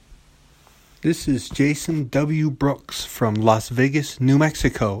This is Jason W. Brooks from Las Vegas, New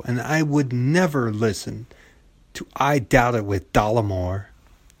Mexico, and I would never listen to I Doubt It with Dollamore.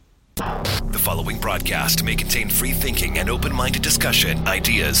 The following broadcast may contain free thinking and open-minded discussion,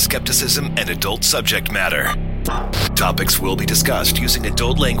 ideas, skepticism, and adult subject matter. Topics will be discussed using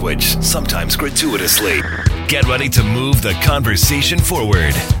adult language, sometimes gratuitously. Get ready to move the conversation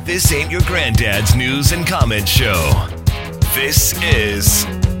forward. This ain't your granddad's news and comment show. This is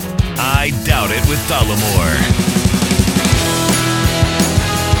I Doubt It with Dollamore.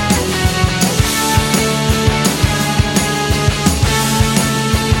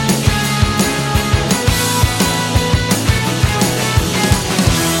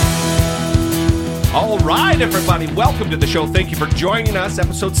 All right, everybody, welcome to the show. Thank you for joining us.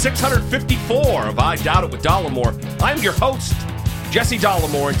 Episode 654 of I Doubt It with Dollamore. I'm your host, Jesse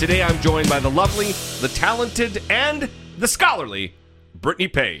Dollamore, and today I'm joined by the lovely, the talented, and the scholarly Brittany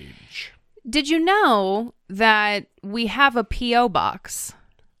Page. Did you know that we have a P.O. box?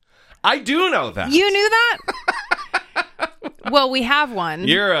 I do know that. You knew that? Well, we have one.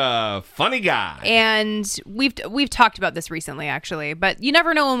 You're a funny guy. And we've talked about this recently, actually. But you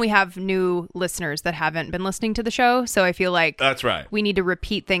never know when we have new listeners that haven't been listening to the show. So I feel like that's right. We need to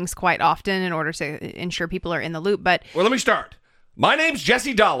repeat things quite often in order to ensure people are in the loop. But well, let me start. My name's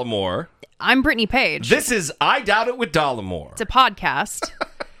Jesse Dollamore. I'm Brittany Page. This is I Doubt It with Dollamore. It's a podcast.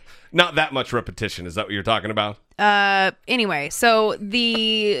 Not that much repetition. Is that what you're talking about? Anyway, so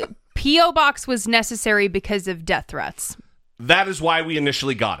the P.O. box was necessary because of death threats. That is why we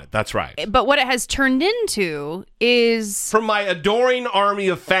initially got it. That's right. But what it has turned into is... from my adoring army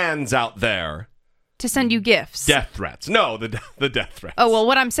of fans out there... to send you gifts. Death threats. No, the death threats. Oh, well,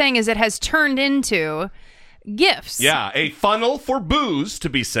 what I'm saying is it has turned into gifts. Yeah, a funnel for booze to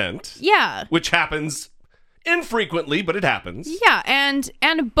be sent. Yeah. Which happens infrequently, but it happens. Yeah,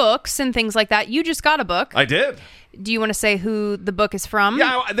 and books and things like that. You just got a book. I did. Do you want to say who the book is from?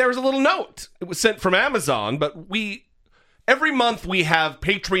 Yeah, there was a little note. It was sent from Amazon, but every month we have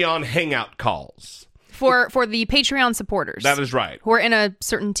Patreon hangout calls. For the Patreon supporters. That is right. Who are in a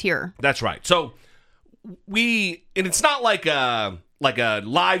certain tier. That's right. So and it's not like a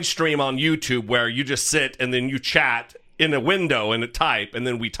live stream on YouTube where you just sit and then you chat in a window and type and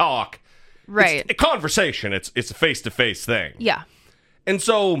then we talk. Right. It's a conversation. It's a face-to-face thing. Yeah. And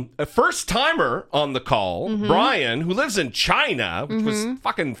so a first-timer on the call, Brian, who lives in China, which was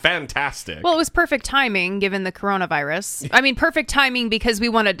fucking fantastic. Well, it was perfect timing given the coronavirus. I mean, perfect timing because we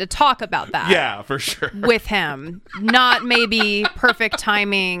wanted to talk about that. Yeah, for sure. With him. Not maybe perfect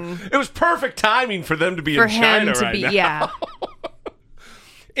timing. It was perfect timing for them to be in China right now. Yeah.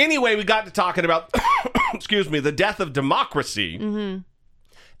 Anyway, we got to talking about, the death of democracy. Mm-hmm.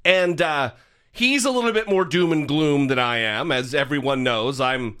 And he's a little bit more doom and gloom than I am. As everyone knows,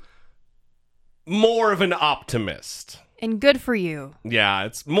 I'm more of an optimist. And good for you. Yeah,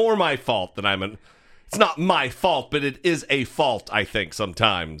 it's more my fault than it's not my fault, but it is a fault, I think,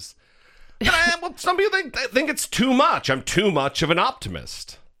 sometimes. But some people think it's too much. I'm too much of an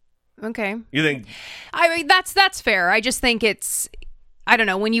optimist. Okay. You think? I mean, that's fair. I just think it's... I don't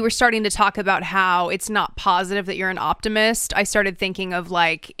know, when you were starting to talk about how it's not positive that you're an optimist, I started thinking of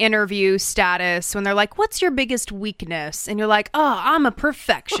like interview status when they're like, what's your biggest weakness? And you're like, oh, I'm a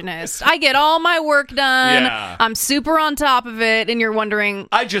perfectionist. I get all my work done. Yeah. I'm super on top of it. And you're wondering,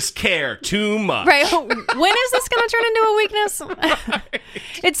 I just care too much. Right. When is this going to turn into a weakness? Right.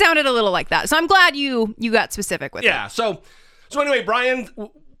 It sounded a little like that. So I'm glad you got specific with it. Yeah. So anyway, Brian,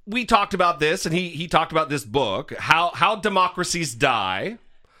 we talked about this, and he talked about this book, How Democracies Die,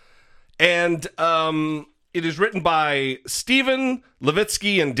 and it is written by Stephen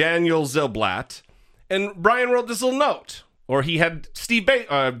Levitsky and Daniel Zilblatt, and Brian wrote this little note, or he had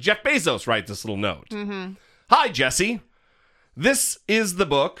Jeff Bezos write this little note. Mm-hmm. Hi, Jesse. This is the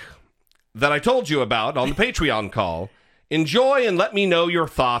book that I told you about on the Patreon call. Enjoy and let me know your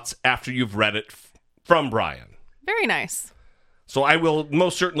thoughts after you've read it from Brian. Very nice. So I will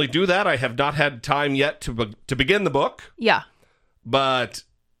most certainly do that. I have not had time yet to begin the book. Yeah. But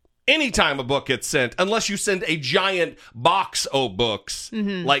anytime a book gets sent, unless you send a giant box of books,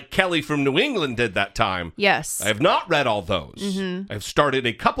 like Kelly from New England did that time. Yes. I have not read all those. Mm-hmm. I've started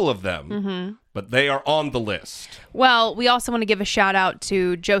a couple of them, but they are on the list. Well, we also want to give a shout out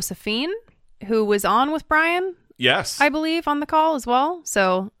to Josephine, who was on with Brian. Yes. I believe on the call as well.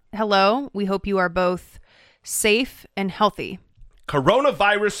 So hello. We hope you are both safe and healthy.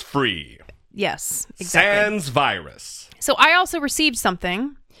 Coronavirus free. Yes, exactly. Sans virus. So I also received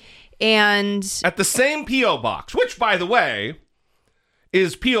something, and... at the same P.O. box, which, by the way,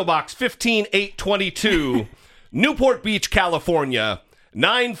 is P.O. Box 15822, Newport Beach, California,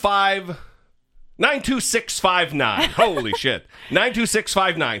 950... 92659. Holy shit.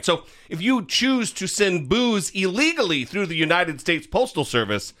 92659. So if you choose to send booze illegally through the United States Postal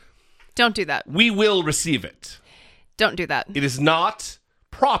Service, Don't do that. we will receive it. Don't do that. It is not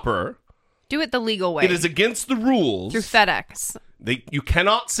proper. Do it the legal way. It is against the rules. through FedEx. You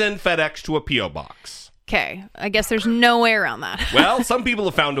cannot send FedEx to a P.O. box. Okay. I guess there's no way around that. Well, some people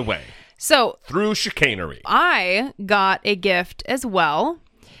have found a way. So Through chicanery. I got a gift as well.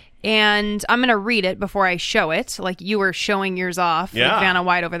 And I'm going to read it before I show it, like you were showing yours off with Vanna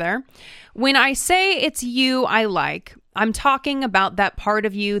White over there. When I say it's you I like, I'm talking about that part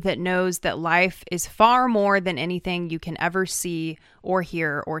of you that knows that life is far more than anything you can ever see or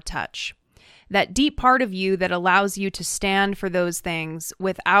hear or touch. That deep part of you that allows you to stand for those things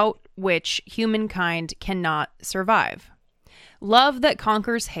without which humankind cannot survive. Love that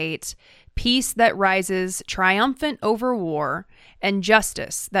conquers hate, peace that rises triumphant over war, and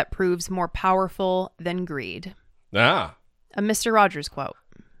justice that proves more powerful than greed. Ah, A Mr. Rogers quote.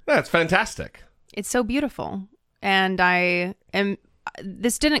 that's fantastic. It's so beautiful. And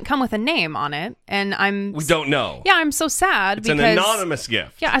this didn't come with a name on it. And We don't know. Yeah, I'm so sad It's because an anonymous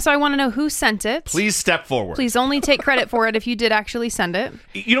gift. Yeah, so I want to know who sent it. Please step forward. Please only take credit for it if you did actually send it.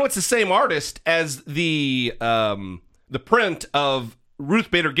 You know, it's the same artist as the print of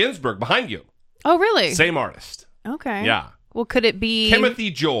Ruth Bader Ginsburg behind you. Oh, really? Same artist. Okay. Yeah. Well, could it be Timothy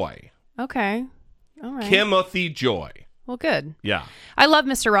Joy. Okay. All right. Timothy Joy. Well, good. Yeah. I love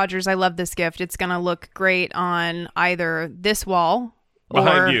Mr. Rogers. I love this gift. It's going to look great on either this wall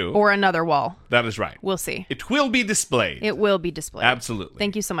Behind you. or another wall. That is right. We'll see. It will be displayed. It will be displayed. Absolutely.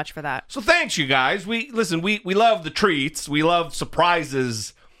 Thank you so much for that. So thanks, you guys. We love the treats. We love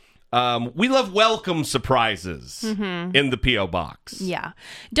surprises. We love welcome surprises in the P.O. box. Yeah.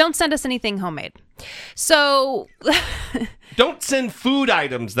 Don't send us anything homemade. So, Don't send food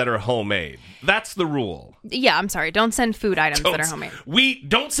items that are homemade. That's the rule. yeah, I'm sorry. Don't send food items that are homemade.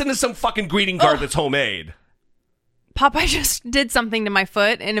 Don't send us some fucking greeting card that's homemade. Popeye just did something to my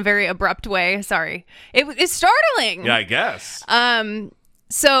foot in a very abrupt way. Sorry. It's startling. Yeah, I guess.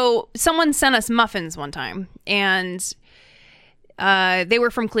 So someone sent us muffins one time, and they were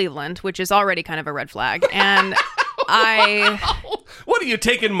from Cleveland, which is already kind of a red flag. And What, are you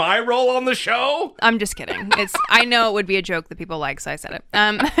taking my role on the show? I'm just kidding. I know it would be a joke that people like, so I said it.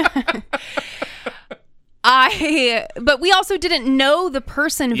 But we also didn't know the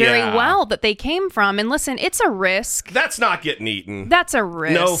person very well that they came from. And listen, it's a risk. That's not getting eaten. That's a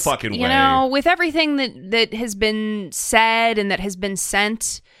risk. No fucking way. You know, with everything that has been said and that has been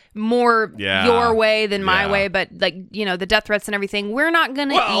sent more your way than my way, but like, you know, the death threats and everything, we're not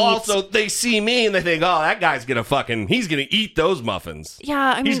gonna eat. Also, they see me and they think, oh, that guy's he's gonna eat those muffins. Yeah,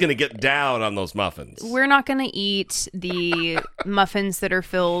 I mean, he's gonna get down on those muffins. We're not gonna eat the muffins that are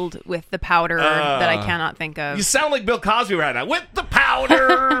filled with the powder that I cannot think of. You sound like Bill Cosby right now. With the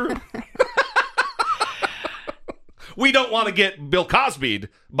powder! We don't want to get Bill Cosby'd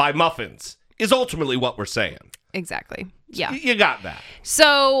by muffins, is ultimately what we're saying. Exactly. Yeah. You got that.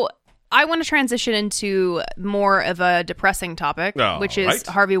 So I want to transition into more of a depressing topic, which is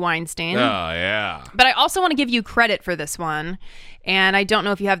Harvey Weinstein. Oh, yeah. But I also want to give you credit for this one. And I don't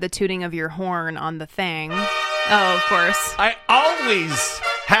know if you have the tooting of your horn on the thing. Oh, of course. I always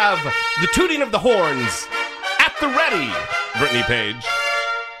have the tooting of the horns at the ready, Brittany Page.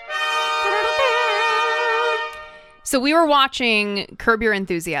 So we were watching Curb Your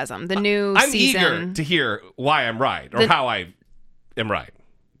Enthusiasm, the new season. I'm eager to hear why I'm right, or how I am right.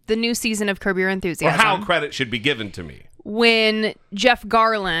 The new season of Curb Your Enthusiasm. Or how credit should be given to me. When Jeff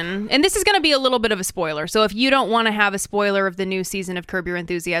Garlin, and this is going to be a little bit of a spoiler, so if you don't want to have a spoiler of the new season of Curb Your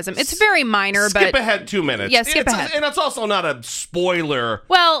Enthusiasm, it's very minor, but... Skip ahead 2 minutes. Yeah, skip ahead. And it's also not a spoiler.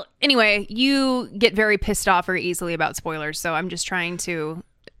 Well, anyway, you get very pissed off very easily about spoilers, so I'm just trying to...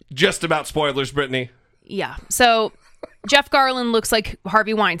 Just about spoilers, Brittany. Yeah, so... Jeff Garlin looks like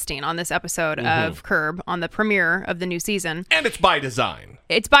Harvey Weinstein on this episode of Curb on the premiere of the new season. And it's by design.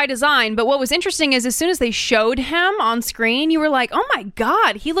 It's by design, but what was interesting is as soon as they showed him on screen, you were like, oh my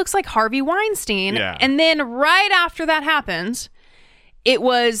God, he looks like Harvey Weinstein. Yeah. And then right after that happened, it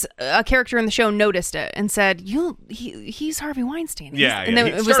was a character in the show noticed it and said, he's Harvey Weinstein. And then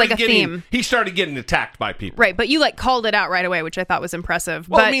it was like a theme. He started getting attacked by people. Right, but you like called it out right away, which I thought was impressive.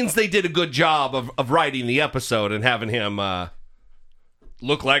 Well, but it means they did a good job of writing the episode and having him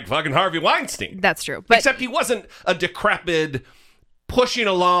look like fucking Harvey Weinstein. That's true. But except he wasn't a decrepit, pushing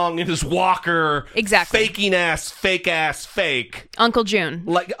along in his walker, exactly, fake Uncle June.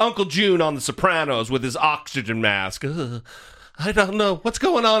 Like Uncle June on The Sopranos with his oxygen mask. I don't know what's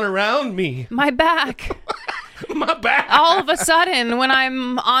going on around me. My back. My bad. All of a sudden, when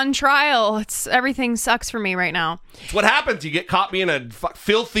I'm on trial, everything sucks for me right now. It's what happens. You get caught being a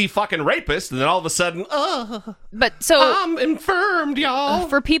filthy fucking rapist, and then all of a sudden, But so I'm infirmed, y'all.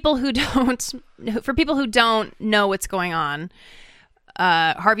 for people who don't know what's going on,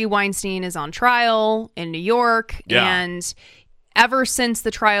 Harvey Weinstein is on trial in New York, and ever since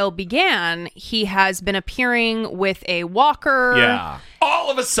the trial began, he has been appearing with a walker. Yeah. All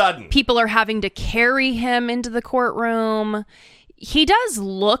of a sudden. People are having to carry him into the courtroom. He does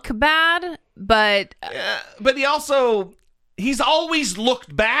look bad, but he's always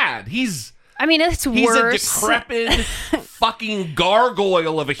looked bad. He's it's worse. A decrepit fucking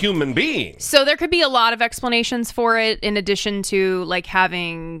gargoyle of a human being. So there could be a lot of explanations for it, in addition to like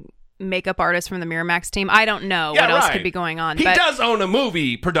having makeup artists from the Miramax team. I don't know what else could be going on. He does own a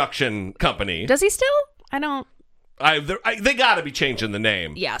movie production company. Does he still? I don't. They got to be changing the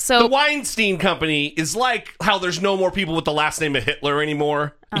name. Yeah. So the Weinstein Company is like how there's no more people with the last name of Hitler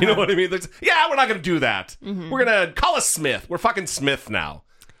anymore. You know what I mean? We're not going to do that. Mm-hmm. We're going to call us Smith. We're fucking Smith now.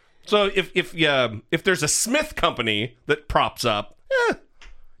 So if there's a Smith company that props up,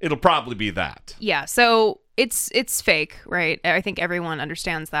 it'll probably be that. Yeah. So it's fake, right? I think everyone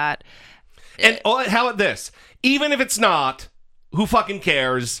understands that. And how about this? Even if it's not, who fucking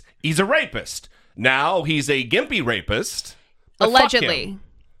cares? He's a rapist. Now he's a gimpy rapist. Allegedly.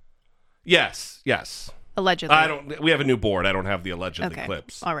 Yes. Allegedly. We have a new board. I don't have the allegedly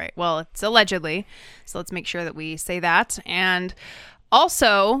clips. All right. Well, it's allegedly. So let's make sure that we say that. And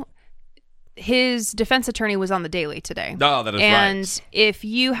also, his defense attorney was on The Daily today. Oh, that is right. And if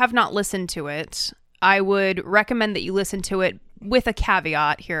you have not listened to it, I would recommend that you listen to it with a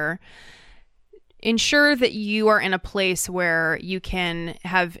caveat here. Ensure that you are in a place where you can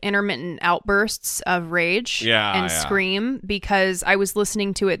have intermittent outbursts of rage and scream, because I was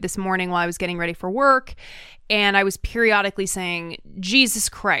listening to it this morning while I was getting ready for work, and I was periodically saying, Jesus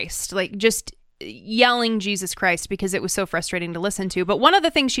Christ, like just yelling Jesus Christ, because it was so frustrating to listen to. But one of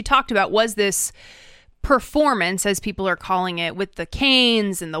the things she talked about was this performance, as people are calling it, with the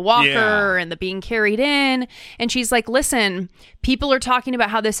canes and the walker and the being carried in. And she's like, listen, people are talking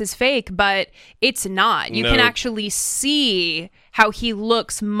about how this is fake, but it's not. You can actually see how he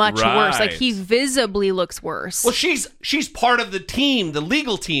looks much worse. Like, he visibly looks worse. Well, she's part of the team, the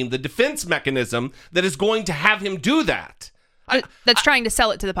legal team, the defense mechanism that is going to have him do that. That's trying to sell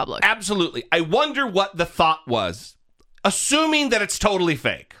it to the public. Absolutely. I wonder what the thought was, assuming that it's totally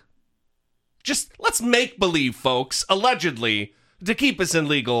fake. Just let's make believe, folks, allegedly, to keep us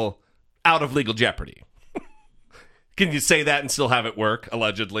out of legal jeopardy. Can you say that and still have it work,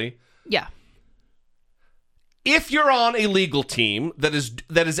 allegedly? Yeah. If you're on a legal team that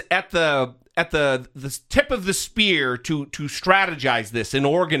is at the tip of the spear to strategize this and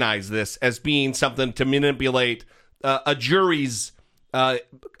organize this as being something to manipulate a jury's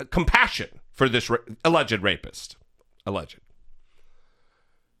compassion for this alleged rapist. Alleged.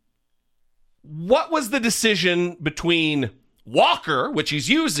 What was the decision between walker, which he's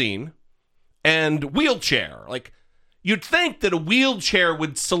using, and wheelchair? Like, you'd think that a wheelchair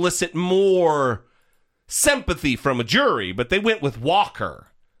would solicit more sympathy from a jury, but they went with walker.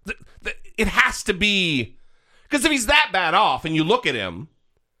 It has to be, because if he's that bad off and you look at him,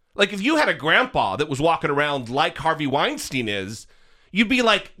 like if you had a grandpa that was walking around like Harvey Weinstein is, you'd be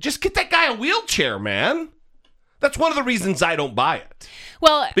like, just get that guy a wheelchair, man. That's one of the reasons I don't buy it.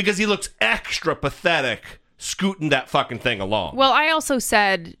 Well, because he looks extra pathetic scooting that fucking thing along. Well, I also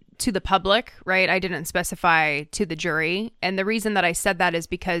said to the public, right? I didn't specify to the jury. And the reason that I said that is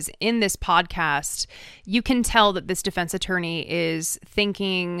because in this podcast, you can tell that this defense attorney is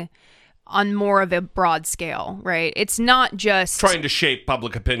thinking on more of a broad scale, right? It's not just trying to shape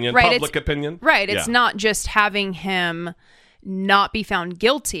public opinion, right, opinion. Right. It's not just having him not be found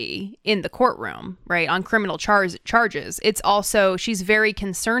guilty in the courtroom, right, on criminal charges. It's also, she's very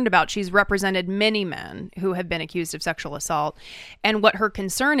concerned about, she's represented many men who have been accused of sexual assault. And what her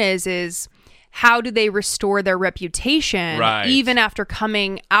concern is how do they restore their reputation even after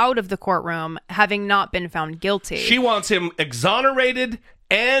coming out of the courtroom, having not been found guilty? She wants him exonerated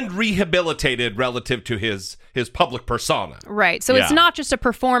and rehabilitated relative to his public persona. Right. So it's not just a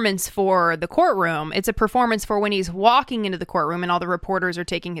performance for the courtroom. It's a performance for when he's walking into the courtroom and all the reporters are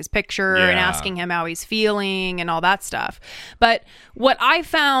taking his picture and asking him how he's feeling and all that stuff. But what I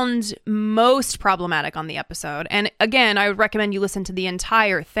found most problematic on the episode, and again, I would recommend you listen to the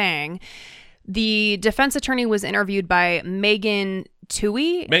entire thing. The defense attorney was interviewed by Megan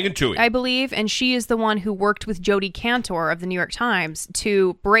Twohey, I believe, and she is the one who worked with Jodi Kantor of the New York Times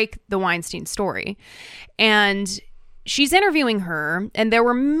to break the Weinstein story. And she's interviewing her, and there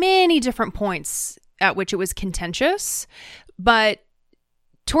were many different points at which it was contentious, but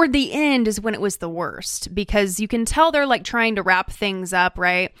toward the end is when it was the worst, because you can tell they're like trying to wrap things up,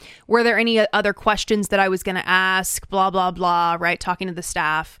 right? Were there any other questions that I was going to ask? Blah, blah, blah, right? Talking to the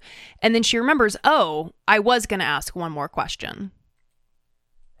staff. And then she remembers, oh, I was going to ask one more question.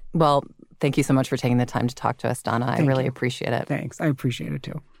 Well, thank you so much for taking the time to talk to us, Donna. I really appreciate it. Thanks. I appreciate it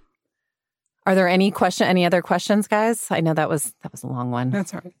too. Are there any other questions, guys? I know that was a long one.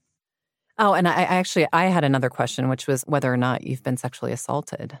 That's all right. Oh, and I had another question, which was whether or not you've been sexually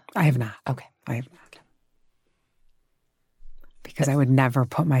assaulted. I have not. Okay. I have not. Because I would never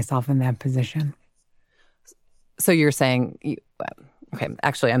put myself in that position. So you're saying, okay,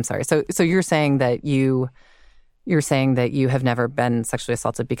 actually, I'm sorry. So you're saying that you have never been sexually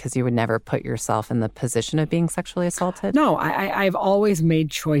assaulted because you would never put yourself in the position of being sexually assaulted? No, I've always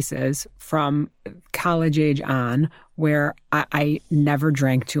made choices from college age on where I never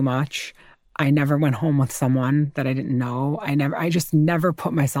drank too much. I never went home with someone that I didn't know. I just never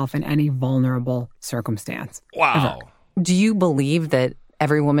put myself in any vulnerable circumstance. Wow. Ever. Do you believe that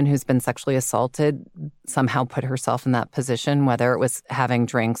every woman who's been sexually assaulted somehow put herself in that position, whether it was having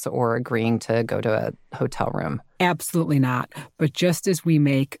drinks or agreeing to go to a hotel room? Absolutely not. But just as we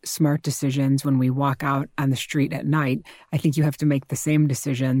make smart decisions when we walk out on the street at night, I think you have to make the same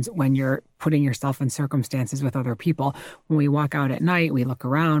decisions when you're putting yourself in circumstances with other people. When we walk out at night, we look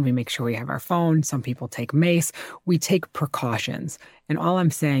around, we make sure we have our phone. Some people take mace. We take precautions. And all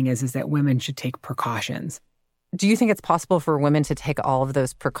I'm saying is that women should take precautions. Do you think it's possible for women to take all of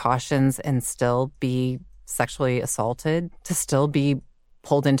those precautions and still be sexually assaulted, to still be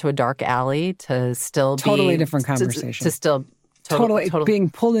pulled into a dark alley, to still be... Totally different conversation. To still... Totally. Being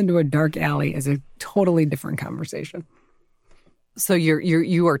pulled into a dark alley is a totally different conversation. So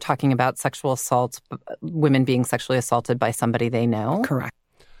you are talking about sexual assaults, women being sexually assaulted by somebody they know?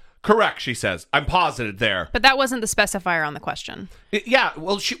 Correct, she says. I'm positive there. But that wasn't the specifier on the question. Yeah,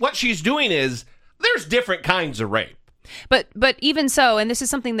 well, what she's doing is there's different kinds of rape. But even so, and this is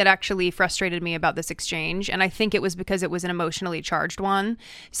something that actually frustrated me about this exchange, and I think it was because it was an emotionally charged one,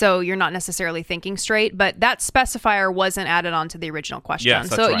 so you're not necessarily thinking straight, but that specifier wasn't added on to the original question. Yes,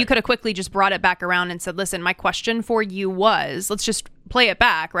 that's so right. You could have quickly just brought it back around and said, listen, my question for you was, let's just play it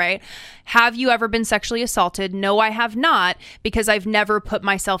back, right? Have you ever been sexually assaulted? No, I have not, because I've never put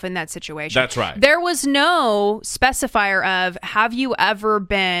myself in that situation. That's right. There was no specifier of, have you ever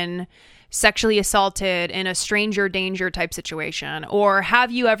been sexually assaulted in a stranger danger type situation, or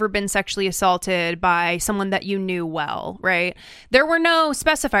have you ever been sexually assaulted by someone that you knew well, right? There were no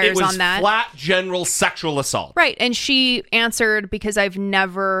specifiers on that. It was flat general sexual assault. Right, and she answered, because I've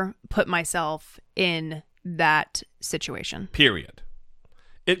never put myself in that situation. Period.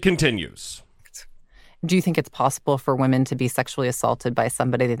 It continues. Do you think it's possible for women to be sexually assaulted by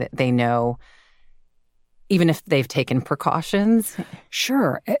somebody that they know, even if they've taken precautions?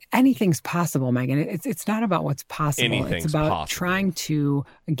 Sure. Anything's possible, Megan. It's not about what's possible. Anything's it's about possible. Trying to,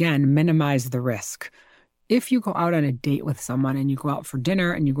 again, minimize the risk. If you go out on a date with someone and you go out for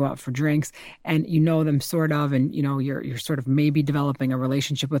dinner and you go out for drinks and you know them sort of, and you know you're sort of maybe developing a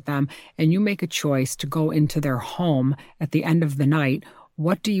relationship with them, and you make a choice to go into their home at the end of the night,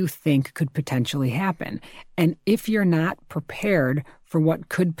 what do you think could potentially happen? And if you're not prepared for what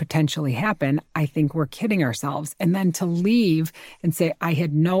could potentially happen, I think we're kidding ourselves. And then to leave and say, I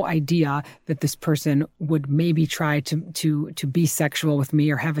had no idea that this person would maybe try to be sexual with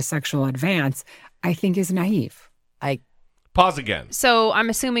me or have a sexual advance, I think is naive. Pause again. So I'm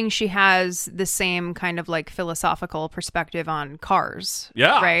assuming she has the same kind of like philosophical perspective on cars.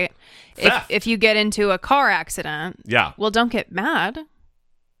 Yeah. Right? If you get into a car accident, Yeah. well, don't get mad,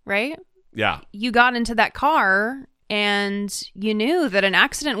 right? Yeah. You got into that car and you knew that an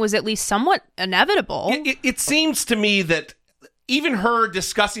accident was at least somewhat inevitable. It seems to me that even her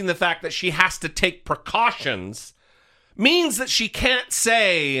discussing the fact that she has to take precautions means that she can't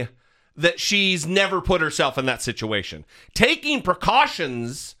say that she's never put herself in that situation. Taking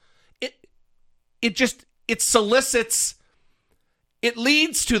precautions, it solicits, it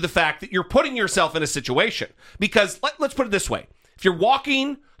leads to the fact that you're putting yourself in a situation. Because let's put it this way. If you're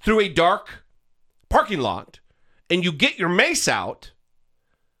walking through a dark parking lot and you get your mace out,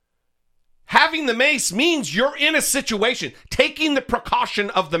 having the mace means you're in a situation. Taking the precaution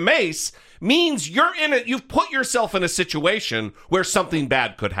of the mace means you've put yourself in a situation where something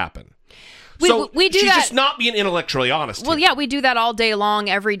bad could happen. We do she's that. just not being intellectually honest. Well, here. yeah, we do that all day long,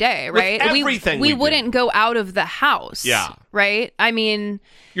 every day, right? With everything we we do. wouldn't go out of the house. Yeah. Right? I mean,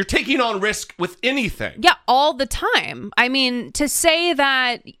 You're taking on risk with anything. yeah, all the time. I mean, to say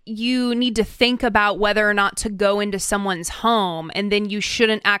that you need to think about whether or not to go into someone's home and then you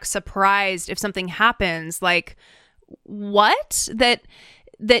shouldn't act surprised if something happens, like, what?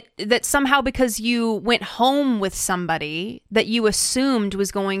 That somehow because you went home with somebody that you assumed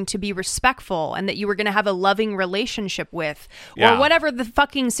was going to be respectful and that you were going to have a loving relationship with, Yeah. or whatever the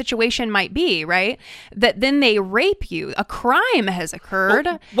fucking situation might be, right? That then they rape you. A crime has occurred.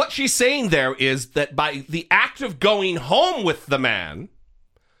 Well, what she's saying there is that by the act of going home with the man,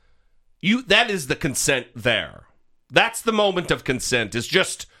 that is the consent there. That's the moment of consent, is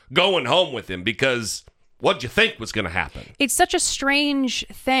just going home with him, because what'd you think was going to happen? It's such a strange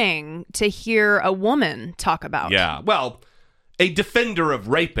thing to hear a woman talk about. Yeah, well, a defender of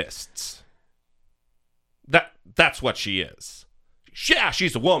rapists. That's what she is. Yeah,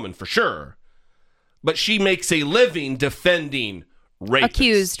 she's a woman for sure, but she makes a living defending rapists.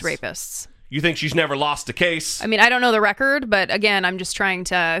 Accused rapists. You think she's never lost a case? I mean, I don't know the record, but again, I'm just trying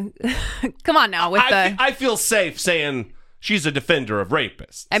to come on now with I feel safe saying she's a defender of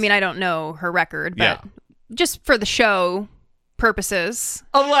rapists. I mean, I don't know her record, but Yeah. just for the show purposes,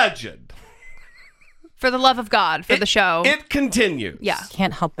 Alleged. for the love of God, for the show. It continues. Yeah.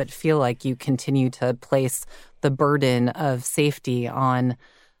 Can't help but feel like you continue to place the burden of safety on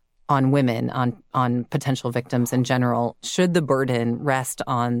women, on potential victims in general. Should the burden rest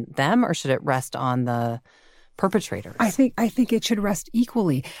on them, or should it rest on the perpetrators? I think it should rest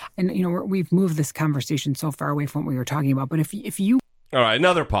equally. And we've moved this conversation so far away from what we were talking about. But if you All right,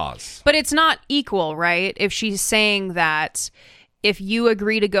 another pause. But it's not equal, right? If she's saying that if you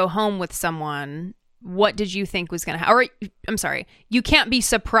agree to go home with someone, what did you think was going to happen? Or, I'm sorry, you can't be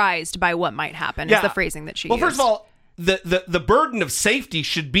surprised by what might happen, is the phrasing that she used. Well, first of all, the burden of safety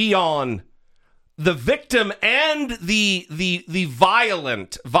should be on the victim and the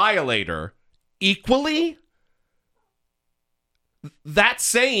violator equally. That's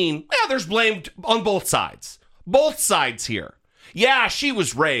saying, yeah, there's blame on both sides. Both sides here. Yeah, she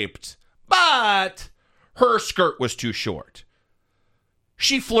was raped, but her skirt was too short.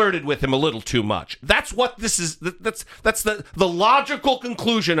 She flirted with him a little too much. That's what this is. That's the logical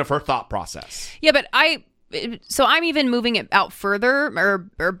conclusion of her thought process. Yeah, but I'm even moving it out further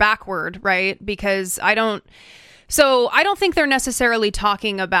or backward, right? Because I don't think they're necessarily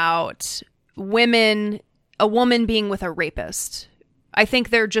talking about a woman being with a rapist. I think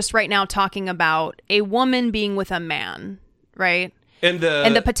they're just right now talking about a woman being with a man, right? And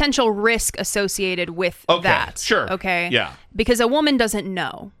the potential risk associated with that. Sure. Okay. Yeah. Because a woman doesn't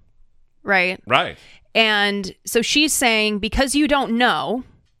know, right? Right. And so she's saying, because you don't know,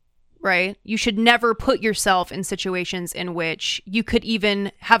 right, you should never put yourself in situations in which you could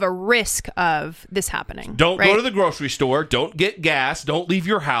even have a risk of this happening. Don't right? go to the grocery store. Don't get gas. Don't leave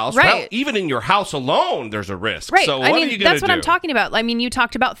your house. Right. Well, even in your house alone, there's a risk. Right. So what are you going to do? That's what I'm talking about. I mean, you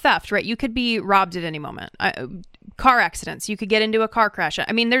talked about theft, right? You could be robbed at any moment. Car accidents. You could get into a car crash.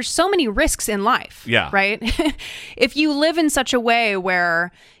 I mean, there's so many risks in life. Yeah. Right? If you live in such a way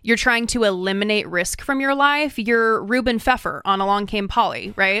where you're trying to eliminate risk from your life, you're Reuben Pfeffer on Along Came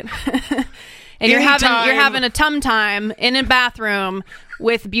Polly, right? And you're having a tum time in a bathroom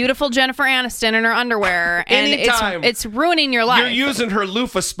with beautiful Jennifer Aniston in her underwear, and it's ruining your life. You're using her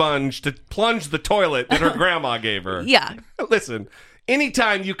loofah sponge to plunge the toilet that her grandma gave her. Yeah. Listen,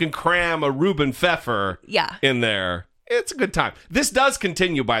 anytime you can cram a Reuben Pfeffer in there, it's a good time. This does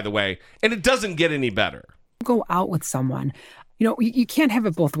continue, by the way, and it doesn't get any better. go out with someone, you can't have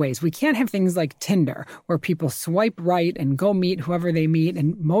it both ways. We can't have things like Tinder where people swipe right and go meet whoever they meet.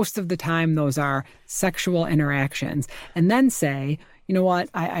 And most of the time, those are sexual interactions. And then say, you know what,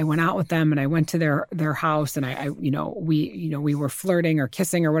 I went out with them and I went to their house and we were flirting or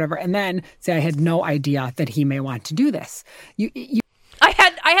kissing or whatever. And then say I had no idea that he may want to do this. I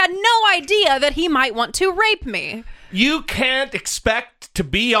had no idea that he might want to rape me. You can't expect to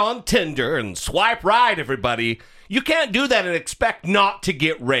be on Tinder and swipe right, everybody. You can't do that and expect not to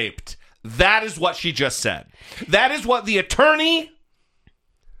get raped. That is what she just said. That is what the attorney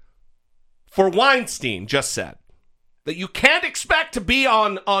for Weinstein just said. That you can't expect to be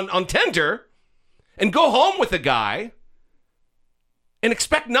on Tinder and go home with a guy and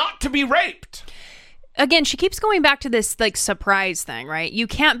expect not to be raped. Again, she keeps going back to this surprise thing, right? You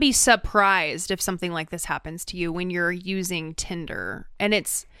can't be surprised if something like this happens to you when you're using Tinder. And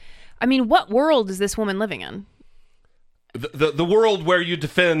what world is this woman living in? The world where you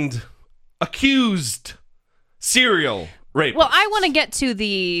defend accused serial rapists. Well, I want to get to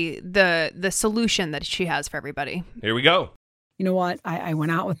the solution that she has for everybody. Here we go. You know what? I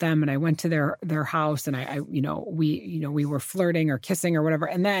went out with them and I went to their house and we were flirting or kissing or whatever.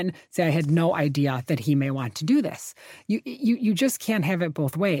 And then say I had no idea that he may want to do this. You just can't have it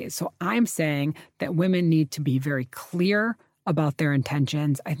both ways. So I'm saying that women need to be very clear about their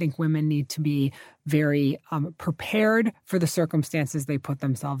intentions. I think women need to be very prepared for the circumstances they put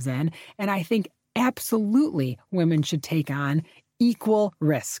themselves in. And I think absolutely women should take on equal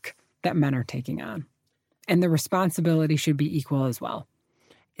risk that men are taking on. And the responsibility should be equal as well.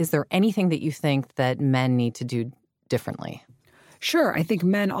 Is there anything that you think that men need to do differently? Sure. I think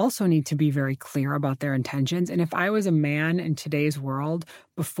men also need to be very clear about their intentions. And if I was a man in today's world,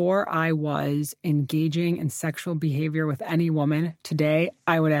 before I was engaging in sexual behavior with any woman today,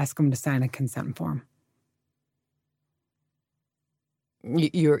 I would ask them to sign a consent form.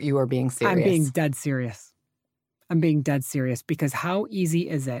 You are being serious. I'm being dead serious. I'm being dead serious because how easy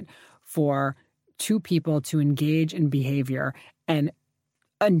is it for two people to engage in behavior and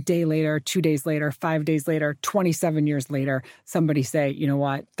a day later, 2 days later, 5 days later, 27 years later, somebody say, you know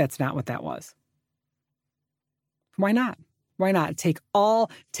what, that's not what that was. Why not? Why not? Take all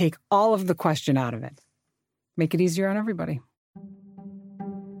of the question out of it. Make it easier on everybody.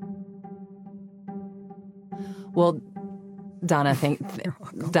 Well, Donna, thank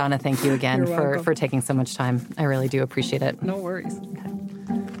you again for taking so much time. I really do appreciate it. No worries.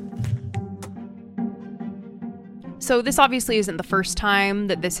 So this obviously isn't the first time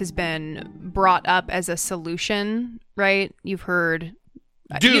that this has been brought up as a solution, right? You've heard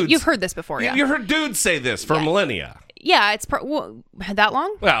you've heard this before, yeah. You've heard dudes say this for millennia. Yeah, it's that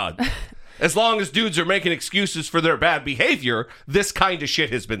long? Well, as long as dudes are making excuses for their bad behavior, this kind of shit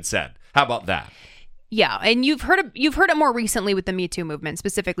has been said. How about that? Yeah, and you've heard it more recently with the Me Too movement,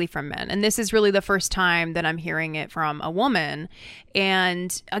 specifically from men. And this is really the first time that I'm hearing it from a woman.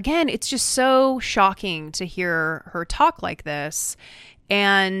 And again, it's just so shocking to hear her talk like this.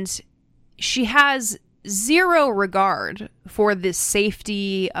 And she has zero regard for the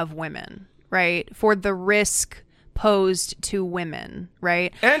safety of women, right? For the risk posed to women,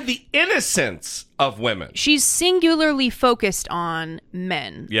 right? And the innocence of women. She's singularly focused on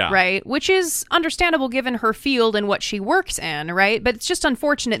men, right? Which is understandable given her field and what she works in, right? But it's just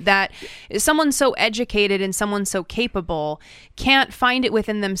unfortunate that someone so educated and someone so capable can't find it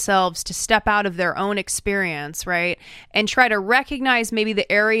within themselves to step out of their own experience, right? And try to recognize maybe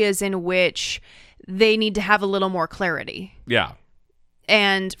the areas in which they need to have a little more clarity. Yeah.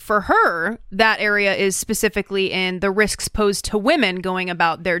 And for her, that area is specifically in the risks posed to women going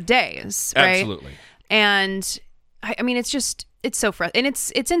about their days, right? Absolutely. And I mean, it's so frustrating. And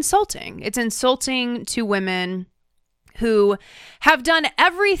it's insulting. It's insulting to women who have done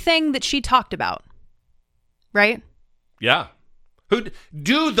everything that she talked about, right? Yeah. Who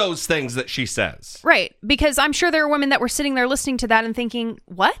do those things that she says. Right. Because I'm sure there are women that were sitting there listening to that and thinking,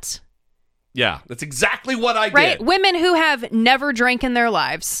 what? Yeah, that's exactly what I right? did. Women who have never drank in their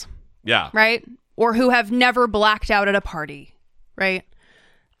lives. Yeah. Right? Or who have never blacked out at a party. Right?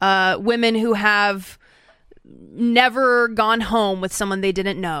 Women who have never gone home with someone they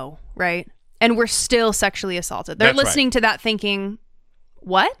didn't know. Right? And were still sexually assaulted. They're listening to that thinking,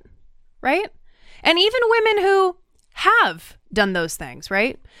 what? Right? And even women who have done those things.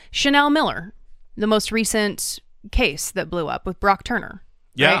 Right? Chanel Miller, the most recent case that blew up with Brock Turner.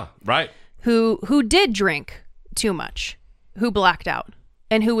 Yeah, right. Who did drink too much, who blacked out,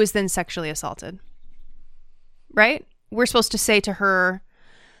 and who was then sexually assaulted. Right? We're supposed to say to her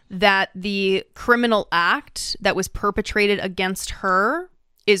that the criminal act that was perpetrated against her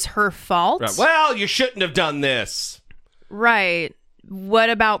is her fault. Right. Well, you shouldn't have done this. Right. What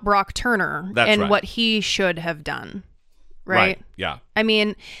about Brock Turner and what he should have done? Right? Yeah. I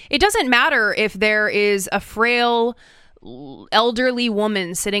mean, it doesn't matter if there is a frail elderly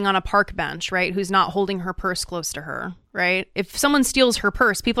woman sitting on a park bench, right, who's not holding her purse close to her, right? If someone steals her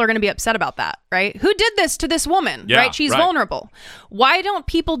purse, people are going to be upset about that, right? Who did this to this woman, right? She's vulnerable. Why don't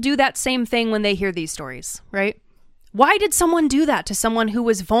people do that same thing when they hear these stories, right? Why did someone do that to someone who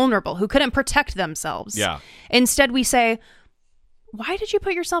was vulnerable, who couldn't protect themselves? Yeah. Instead, we say, why did you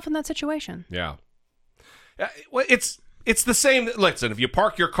put yourself in that situation? Yeah. Well, it's the same. Listen, if you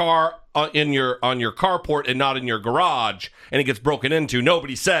park your car on your carport and not in your garage, and it gets broken into,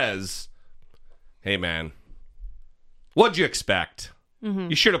 nobody says, "Hey, man, what'd you expect? Mm-hmm.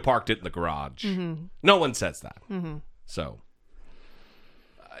 You should have parked it in the garage." Mm-hmm. No one says that. Mm-hmm. So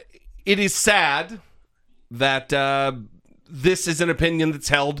it is sad that this is an opinion that's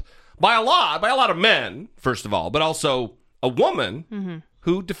held by a lot of men, first of all, but also a woman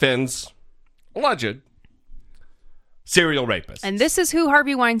who defends alleged serial rapists. And this is who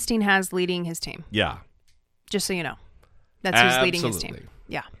Harvey Weinstein has leading his team. Yeah. Just so you know. That's who's leading his Absolutely. team.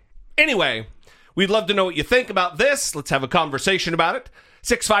 Yeah. Anyway, we'd love to know what you think about this. Let's have a conversation about it.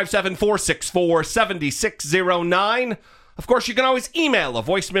 657-464-7609. Of course, you can always email a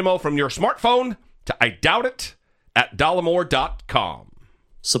voice memo from your smartphone to idoubt.it@dollamore.com.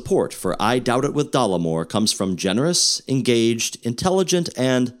 Support for I Doubt It with Dollamore comes from generous, engaged, intelligent,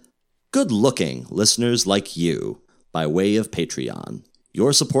 and good-looking listeners like you by way of Patreon.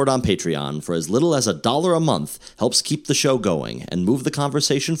 Your support on Patreon for as little as $1 a month helps keep the show going and move the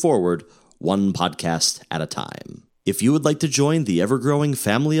conversation forward one podcast at a time. If you would like to join the ever-growing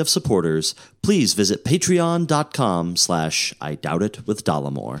family of supporters, please visit patreon.com/I Doubt It with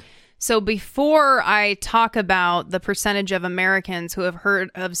Dollamore. So before I talk about the percentage of Americans who have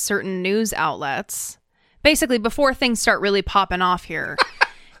heard of certain news outlets, basically before things start really popping off here,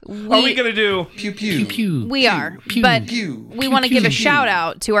 Are we going to do Pew pew. Pew. we are, pew, but pew, we want to give a pew. shout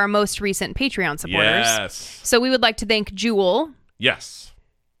out to our most recent Patreon supporters. Yes. So we would like to thank Jewel. Yes.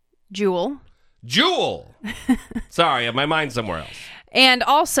 Jewel. Sorry, my mind's somewhere else. And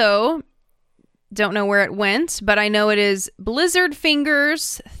also, don't know where it went, but I know it is Blizzard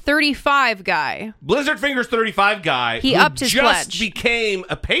Fingers 35 guy. Blizzard Fingers 35 guy He who upped his just pledge. became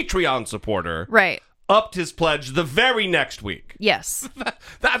a Patreon supporter, Right. upped his pledge the very next week. Yes.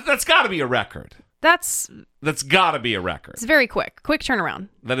 That's got to be a record. That's Got to be a record. it's very quick. Quick turnaround.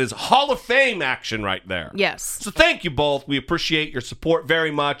 That is Hall of Fame action right there. Yes. So thank you both. We appreciate your support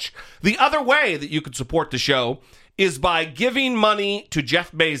very much. The other way that you can support the show is by giving money to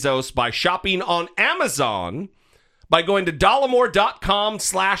Jeff Bezos by shopping on Amazon by going to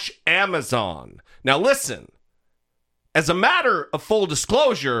dollamore.com/Amazon. Now listen, as a matter of full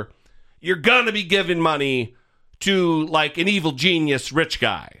disclosure, you're going to be giving money to like an evil genius rich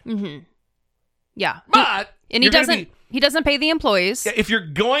guy. Yeah. But And he you're gonna doesn't he doesn't pay the employees. if you're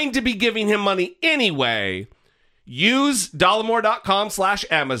going to be giving him money anyway, use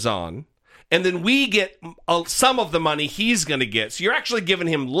dollamore.com/Amazon, and then we get some of the money he's going to get. So you're actually giving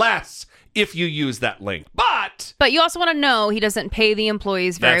him less if you use that link. But you also want to know he doesn't pay the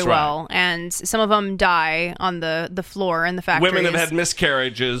employees very That's right. well, and some of them die on the floor in the factories. women have had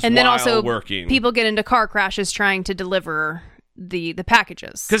miscarriages and then while also working. people get into car crashes trying to deliver the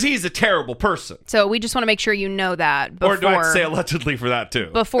packages. Because he's a terrible person. So we just want to make sure you know that before, Or do I have to say allegedly for that too?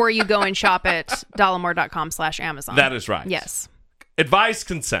 before you go and shop at dollamore.com/Amazon. That is right. Yes. Advise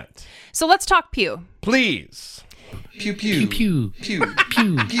consent. So let's talk Pew. Please. Pew pew. Pew. Pew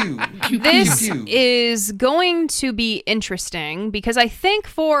pew. Pew. This pew. is going to be interesting because I think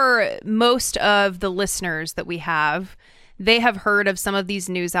for most of the listeners that we have, they have heard of some of these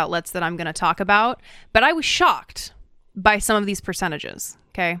news outlets that I'm going to talk about, but I was shocked by some of these percentages,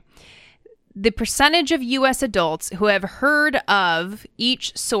 okay? The percentage of U.S. adults who have heard of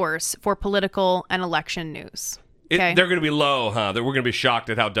each source for political and election news. Okay? They're going to be low, huh? That we're going to be shocked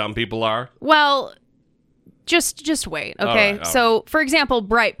at how dumb people are. Well, just wait, okay? right. So, for example,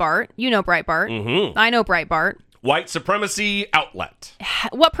 Breitbart. You know Breitbart. Mm-hmm. I know Breitbart. White supremacy outlet.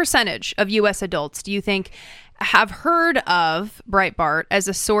 What percentage of U.S. adults do you think have heard of Breitbart as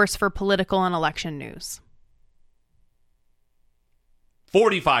a source for political and election news?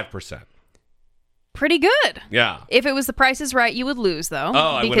 45%. Pretty good. Yeah. If it was The Price is Right, you would lose, though. Oh,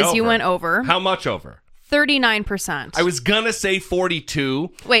 I went because you over. went over. How much over? 39%. I was gonna say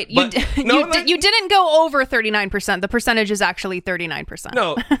 42. Wait, but you didn't go over 39%. The percentage is actually 39%.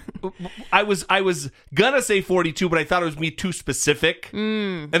 No, I was gonna say 42, but I thought it was me too specific.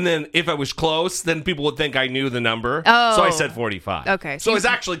 And then if I was close, then people would think I knew the number. Oh. So I said 45. Okay, So so it's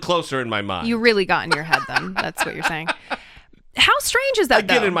actually closer in my mind. You really got in your head then. That's what you're saying. How strange is that, I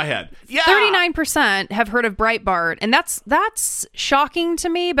get though? in my head. Yeah. 39% have heard of Breitbart, and that's shocking to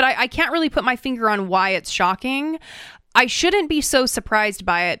me, but I can't really put my finger on why it's shocking. I shouldn't be so surprised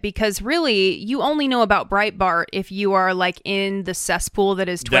by it because really, you only know about Breitbart if you are like in the cesspool that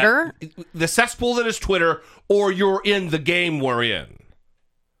is Twitter. The cesspool that is Twitter, or you're in the game we're in.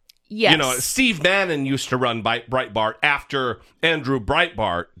 Yes. You know, Steve Bannon used to run Breitbart after Andrew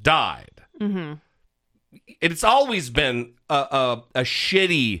Breitbart died. Mm-hmm. It's always been a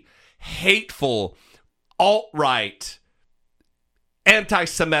shitty, hateful, alt-right,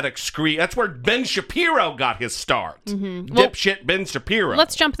 anti-Semitic scream. That's where Ben Shapiro got his start. Mm-hmm. Dipshit Ben Shapiro.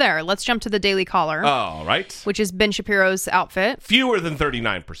 Let's jump there. Let's jump to the Daily Caller, All right. which is Ben Shapiro's outfit. Fewer than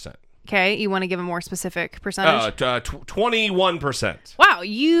 39%. Okay, you want to give a more specific percentage? 21%. Wow,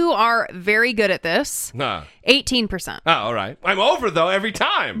 you are very good at this. 18%. Oh, all right. I'm over, though, every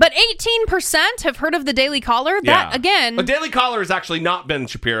time. But 18% have heard of the Daily Caller? That, again... The Daily Caller is actually not Ben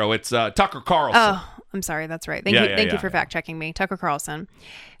Shapiro. It's Tucker Carlson. Oh, I'm sorry. That's right. Thank you for fact checking me. Tucker Carlson.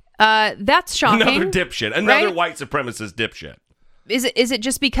 That's shocking. Another dipshit. Another white supremacist dipshit. Is it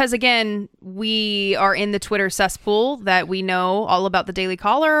just because, again, we are in the Twitter cesspool that we know all about the Daily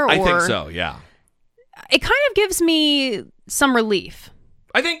Caller? Or I think so, yeah. It kind of gives me some relief.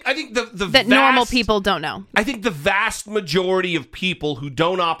 I think the that normal people don't know. I think the vast majority of people who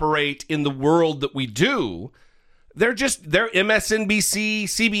don't operate in the world that we do, they're MSNBC,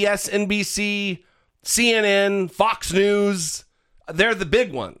 CBS, NBC, CNN, Fox News. They're the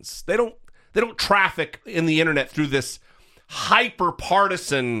big ones. They don't traffic in the internet through this hyper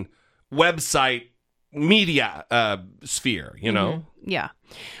partisan website media sphere, you know? Mm-hmm. Yeah.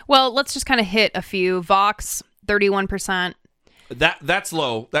 Well, let's just kind of hit a few. Vox, 31%. That's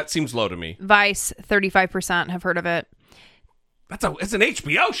low. That seems low to me. Vice, 35% have heard of it. It's an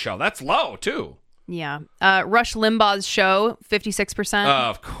HBO show. That's low too. Yeah. Rush Limbaugh's show, 56%.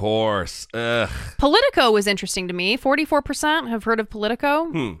 Of course. Ugh. Politico was interesting to me. 44% have heard of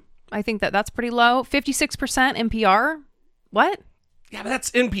Politico. I think that's pretty low. 56% NPR. What? Yeah, but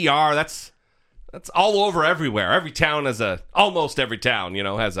that's NPR. That's all over everywhere. Every town almost every town,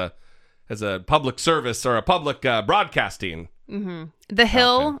 has a public service or a public broadcasting. Mm-hmm. The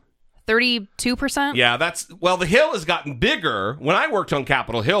Hill, 32%. Yeah, the Hill has gotten bigger. When I worked on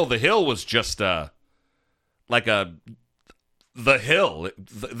Capitol Hill, the Hill was just the Hill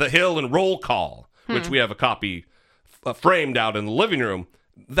and Roll Call, which we have a copy framed out in the living room.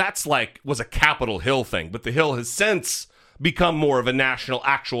 That's was a Capitol Hill thing, but the Hill has since become more of a national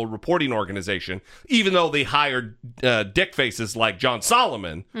actual reporting organization, even though they hired dick faces like John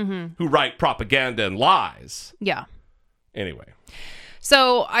Solomon, who write propaganda and lies. Yeah. Anyway.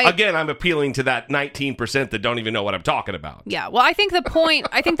 So I'm appealing to that 19% that don't even know what I'm talking about. Yeah. Well, I think the point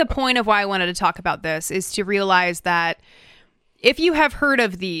of why I wanted to talk about this is to realize that if you have heard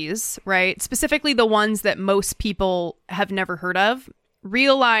of these, right, specifically the ones that most people have never heard of,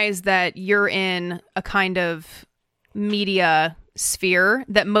 realize that you're in a kind of media sphere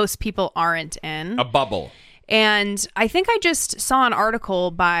that most people aren't in. A bubble. And I think I just saw an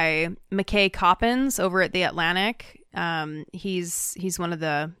article by McKay Coppins over at The Atlantic. He's one of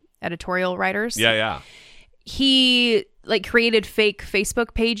the editorial writers. Yeah. He created a fake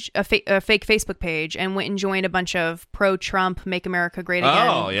Facebook page and went and joined a bunch of pro-Trump, Make America Great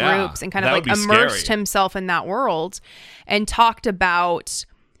Again groups and kind of immersed himself in that world and talked about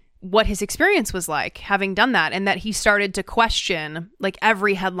what his experience was like having done that, and that he started to question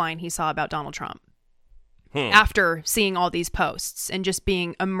every headline he saw about Donald Trump after seeing all these posts and just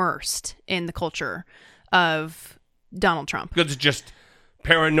being immersed in the culture of Donald Trump. Because it's just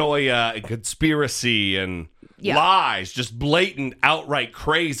paranoia and conspiracy and lies, just blatant, outright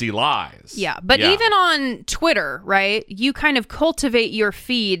crazy lies. Yeah, but even on Twitter, right, you kind of cultivate your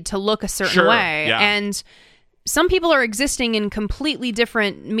feed to look a certain way. And some people are existing in completely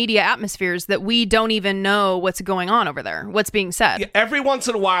different media atmospheres that we don't even know what's going on over there, what's being said. Yeah, every once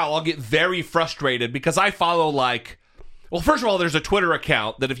in a while, I'll get very frustrated because I follow first of all, there's a Twitter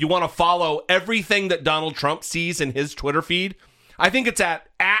account that if you want to follow everything that Donald Trump sees in his Twitter feed, I think it's at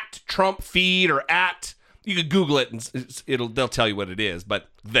Trump feed or you could Google it and they'll tell you what it is, but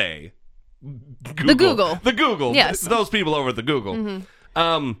the Google. Yes. Those people over at the Google.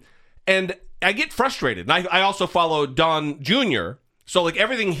 Mm-hmm. And I get frustrated. And I also follow Don Jr., so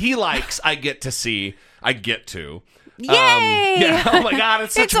everything he likes, I get to see. I get to. Yay! Yeah. Oh my God,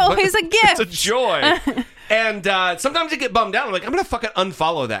 it's always a gift. It's a joy. And sometimes I get bummed out. I'm like, I'm going to fucking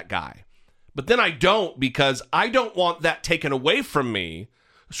unfollow that guy. But then I don't, because I don't want that taken away from me.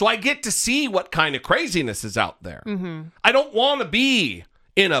 So I get to see what kind of craziness is out there. Mm-hmm. I don't want to be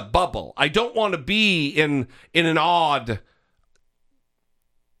in a bubble. I don't want to be in an odd,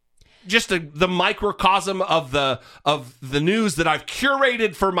 just the microcosm of the news that I've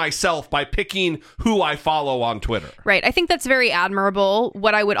curated for myself by picking who I follow on Twitter. Right. I think that's very admirable.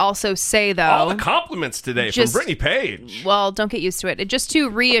 What I would also say, though, all the compliments today from Brittany Page. Well, don't get used to it. Just to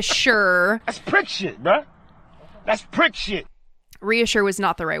reassure. That's prick shit, bruh. That's prick shit. Reassure was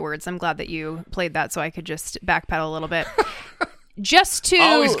not the right words. I'm glad that you played that so I could just backpedal a little bit. Just to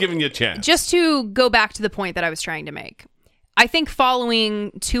always giving you a chance. Just to go back to the point that I was trying to make. I think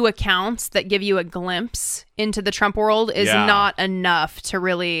following two accounts that give you a glimpse into the Trump world is not enough to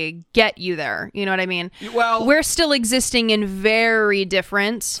really get you there. You know what I mean? Well, we're still existing in very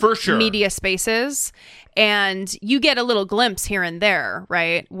different media spaces, and you get a little glimpse here and there,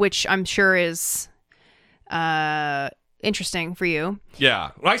 right? Which I'm sure is interesting for you.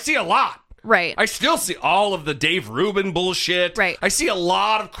 Yeah. I see a lot. Right. I still see all of the Dave Rubin bullshit. Right. I see a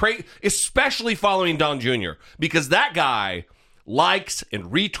lot of crazy, especially following Don Jr., because that guy likes and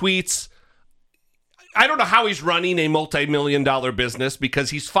retweets I don't know how he's running a multi-million-dollar business because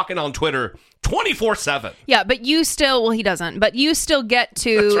he's fucking on Twitter 24/7. Yeah, but you still, well, he doesn't, but you still get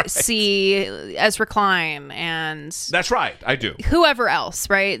to see Ezra Klein and... That's right, I do. Whoever else,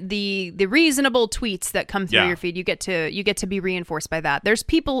 right? The reasonable tweets that come through Yeah. your feed, you get to be reinforced by that. There's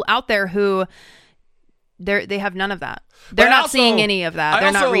people out there who... They have none of that. They're not seeing any of that.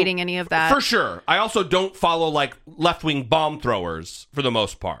 They're not reading any of that. For sure. I also don't follow like left-wing bomb throwers for the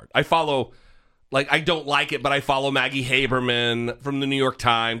most part. I follow, like, I don't like it, but I follow Maggie Haberman from the New York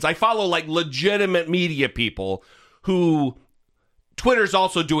Times. I follow like legitimate media people who Twitter's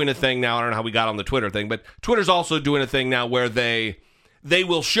also doing a thing now. I don't know how we got on the Twitter thing, but Twitter's also doing a thing now where they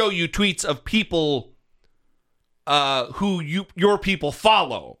will show you tweets of people who your people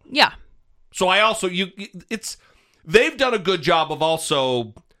follow. Yeah. So I also they've done a good job of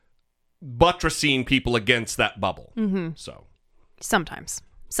also buttressing people against that bubble. Mm-hmm. So sometimes,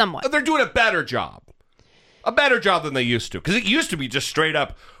 somewhat, they're doing a better job than they used to. Because it used to be just straight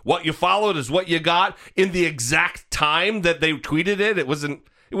up what you followed is what you got in the exact time that they tweeted it. It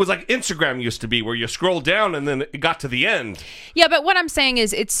was like Instagram used to be, where you scroll down and then it got to the end. Yeah, but what I'm saying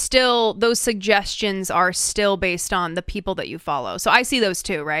is it's still, those suggestions are still based on the people that you follow. So I see those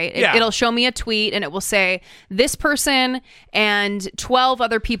too, right? It'll show me a tweet and it will say, this person and 12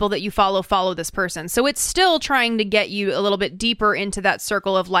 other people that you follow this person. So it's still trying to get you a little bit deeper into that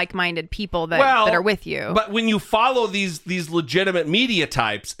circle of like-minded people that are with you. But when you follow these legitimate media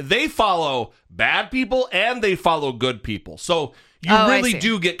types, they follow bad people and they follow good people. So... You really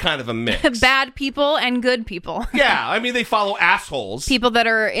do get kind of a mix. Bad people and good people. Yeah, I mean, they follow assholes. People that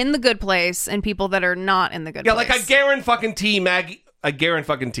are in the good place and people that are not in the good place. Yeah, like I guarantee Maggie... I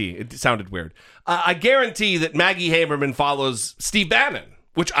guarantee... It sounded weird. I guarantee that Maggie Haberman follows Steve Bannon,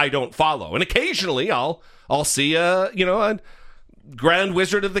 which I don't follow. And occasionally I'll see a Grand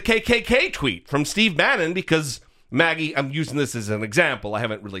Wizard of the KKK tweet from Steve Bannon because Maggie... I'm using this as an example. I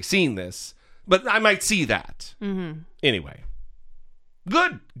haven't really seen this. But I might see that. Mm-hmm. Anyway...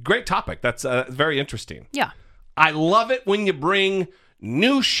 Good. Great topic. That's very interesting. Yeah. I love it when you bring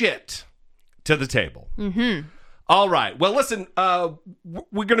new shit to the table. Mm-hmm. All right. Well, listen, we're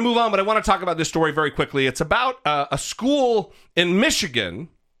going to move on, but I want to talk about this story very quickly. It's about a school in Michigan,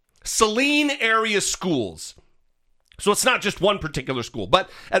 Saline area schools. So it's not just one particular school,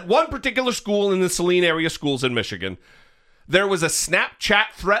 but at one particular school in the Saline area schools in Michigan, there was a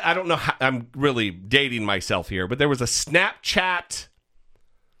Snapchat thread. I don't know how, I'm really dating myself here, but there was a Snapchat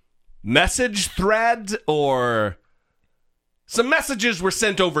message thread, or some messages were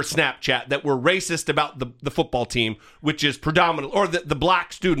sent over Snapchat that were racist about the football team, which is predominant, or the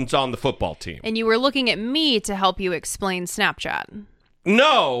black students on the football team. And you were looking at me to help you explain Snapchat.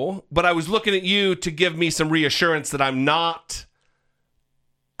 No, but I was looking at you to give me some reassurance that I'm not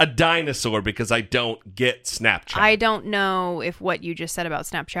a dinosaur because I don't get Snapchat. I don't know if what you just said about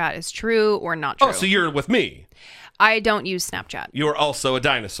Snapchat is true or not true. Oh, so you're with me. I don't use Snapchat. You're also a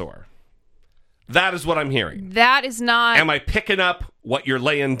dinosaur. That is what I'm hearing. That is not... Am I picking up what you're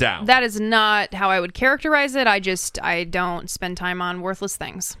laying down? That is not how I would characterize it. I don't spend time on worthless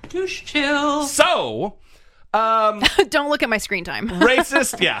things. Just chill. So... don't look at my screen time.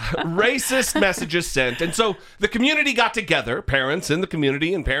 Racist messages sent. And so the community got together, parents in the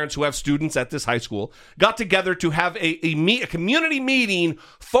community and parents who have students at this high school, got together to have a community meeting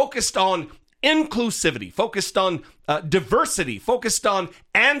focused on inclusivity, focused on diversity, focused on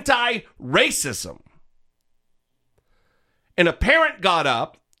anti-racism. And a parent got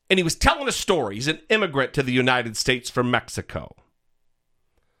up and he was telling a story. He's an immigrant to the United States from Mexico.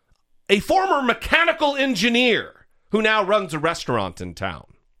 A former mechanical engineer who now runs a restaurant in town.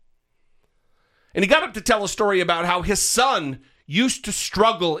 And he got up to tell a story about how his son used to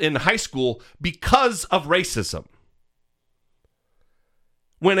struggle in high school because of racism.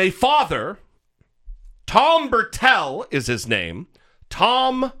 When a father, Tom Bertel is his name,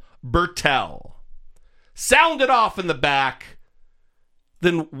 Tom Bertel, sounded off in the back,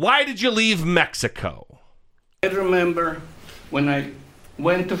 then why did you leave Mexico? I remember when I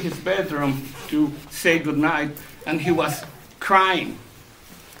went to his bedroom to say goodnight, and he was crying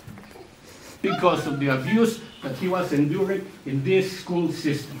because of the abuse that he was enduring in this school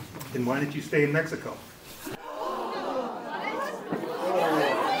system. Then why did you stay in Mexico? You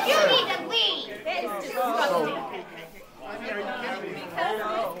need to leave. It's disgusting.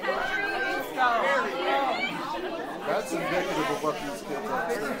 That's indicative of what these kids are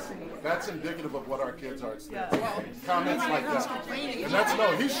experiencing. That's indicative of what our kids are experiencing. Comments like that. And that's,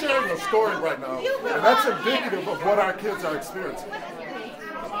 no, he's sharing a story right now, and that's indicative of what our kids are experiencing. So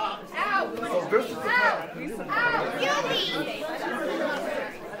this is the time.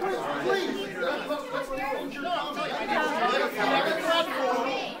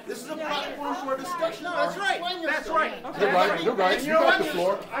 You're right. You're right. You got the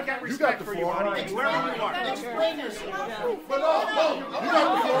floor. I got You got respect the for you, floor. buddy. Wherever you are. But no, you got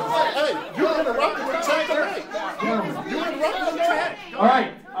the floor. Hey, you interrupted the chat tonight. You interrupted the chat. All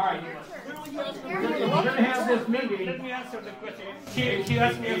right. We're going to have this meeting. Let me answer the question. He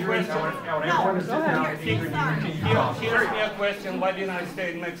asked me a question. He asked me a question, why didn't I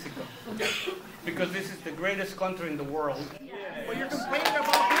stay in Mexico? Because this is the greatest country in the world. Well, you're complaining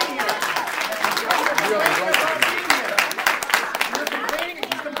about being here.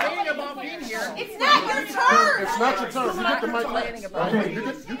 He's complaining about being here. It's not your turn. It's not your turn. You get the mic next. Okay, You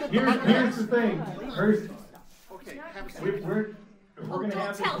get the mic here's next. the thing. Okay, have a seat. We're going to Don't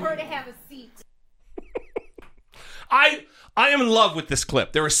have tell her to have a seat. I am in love with this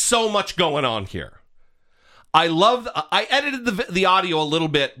clip. There is so much going on here. I edited the audio a little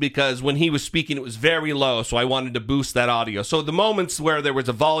bit because when he was speaking, it was very low, so I wanted to boost that audio. So the moments where there was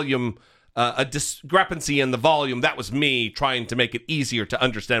a volume, a discrepancy in the volume, that was me trying to make it easier to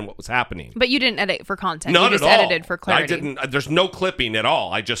understand what was happening. But you didn't edit for content. Not you just at all. edited for clarity. I didn't. There's no clipping at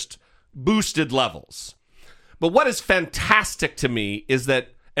all. I just boosted levels. But what is fantastic to me is that,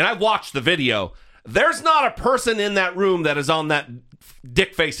 and I watched the video, there's not a person in that room that is on that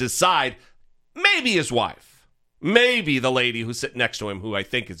dickface's side. Maybe his wife. Maybe the lady who's sitting next to him, who I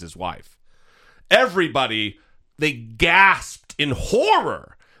think is his wife. Everybody, they gasped in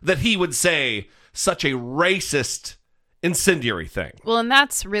horror that he would say such a racist, incendiary thing. Well, and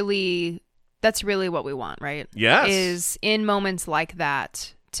that's really what we want, right? Yes. Is in moments like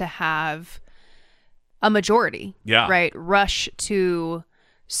that to have a majority, right, rush to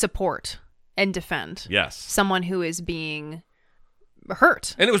support and defend someone who is being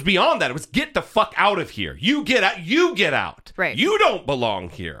hurt. And it was beyond that. It was get the fuck out of here. You get out. You get out. Right. You don't belong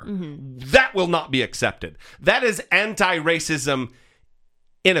here. Mm-hmm. That will not be accepted. That is anti-racism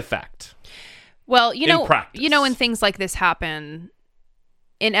in effect. Well, you know, practice. When things like this happen,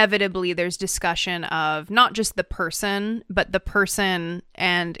 inevitably there's discussion of not just the person, but the person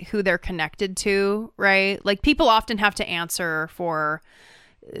and who they're connected to, right? Like people often have to answer for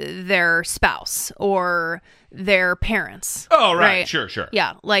their spouse or their parents. Oh, right. Sure.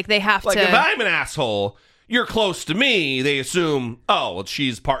 Yeah, like they have like to... if I'm an asshole, you're close to me, they assume, oh, well,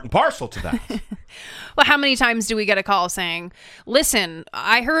 she's part and parcel to that. Well, how many times do we get a call saying, listen,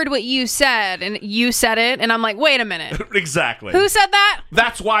 I heard what you said, and you said it, and I'm like, wait a minute. Exactly. Who said that?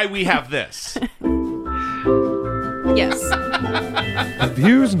 That's why we have this. Yes. The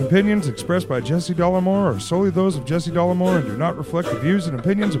views and opinions expressed by Jesse Dollamore are solely those of Jesse Dollamore and do not reflect the views and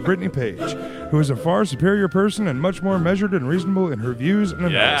opinions of Brittany Page, who is a far superior person and much more measured and reasonable in her views and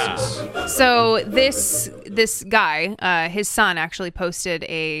analysis. So this guy, his son actually posted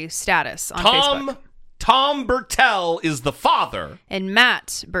a status on Facebook. Tom Bertel is the father. And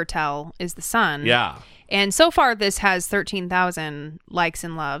Matt Bertel is the son. Yeah. And so far this has 13,000 likes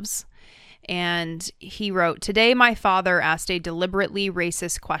and loves. And he wrote, today my father asked a deliberately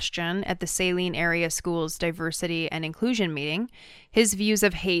racist question at the Saline area school's diversity and inclusion meeting. His views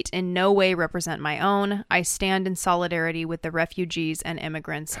of hate in no way represent my own. I stand in solidarity with the refugees and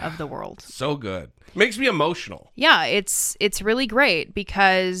immigrants of the world. So good. Makes me emotional. Yeah, it's really great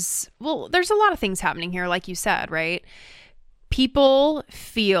because, well, there's a lot of things happening here, like you said, right? People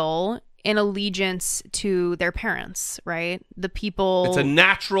feel an allegiance to their parents, right? The people... It's a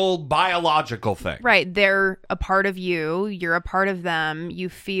natural biological thing. Right. They're a part of you. You're a part of them. You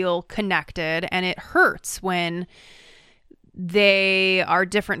feel connected. And it hurts when they are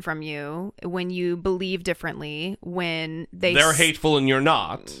different from you, when you believe differently, when they're hateful and you're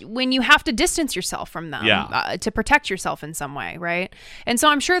not. When you have to distance yourself from them to protect yourself in some way, right? And so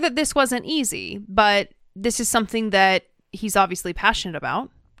I'm sure that this wasn't easy, but this is something that he's obviously passionate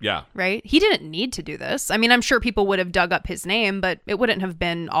about. Yeah. Right? He didn't need to do this. I mean, I'm sure people would have dug up his name, but it wouldn't have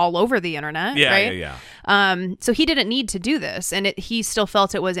been all over the internet. Yeah, right? yeah. So he didn't need to do this. And he still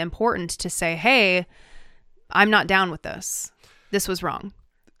felt it was important to say, hey, I'm not down with this. This was wrong.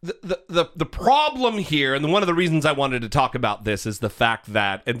 The problem here, and one of the reasons I wanted to talk about this is the fact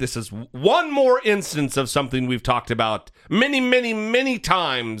that, and this is one more instance of something we've talked about many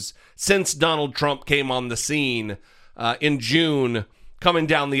times since Donald Trump came on the scene in June, coming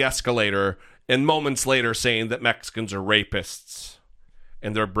down the escalator and moments later saying that Mexicans are rapists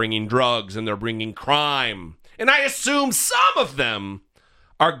and they're bringing drugs and they're bringing crime. And I assume some of them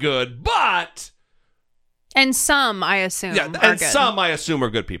are good, but... And some, I assume, are good. Some, I assume, are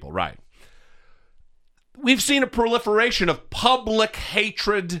good people, right. We've seen a proliferation of public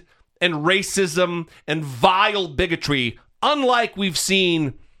hatred and racism and vile bigotry, unlike we've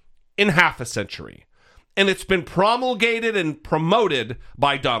seen in half a century. And it's been promulgated and promoted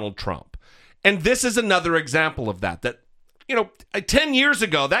by Donald Trump. And this is another example of that 10 years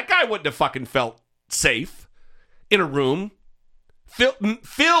ago, that guy wouldn't have fucking felt safe in a room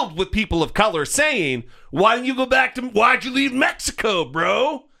filled with people of color saying, why'd you leave Mexico,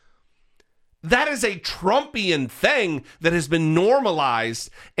 bro? That is a Trumpian thing that has been normalized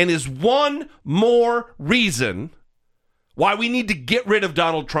and is one more reason why we need to get rid of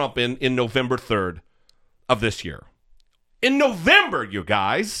Donald Trump in November 3rd of this year. In November, you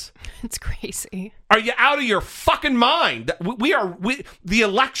guys. It's crazy. Are you out of your fucking mind? The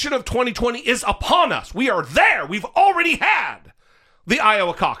election of 2020 is upon us. We are there. We've already had the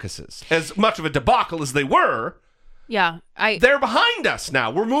Iowa caucuses. As much of a debacle as they were, yeah, they're behind us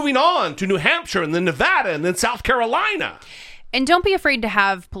now. We're moving on to New Hampshire and then Nevada and then South Carolina. And don't be afraid to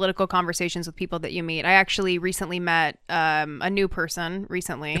have political conversations with people that you meet. I actually recently met a new person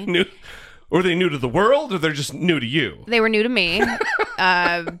recently. Or they new to the world, or they're just new to you? They were new to me.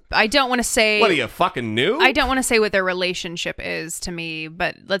 I don't want to say... What, are you fucking new? I don't want to say what their relationship is to me,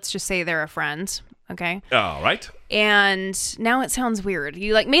 but let's just say they're a friend, okay? All right. And now it sounds weird.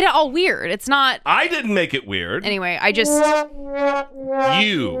 You, made it all weird. It's not... I didn't make it weird. Anyway, I just...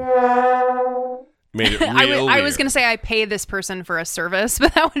 You made it real I was going to say I pay this person for a service,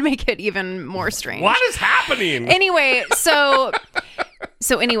 but that would make it even more strange. What is happening? Anyway,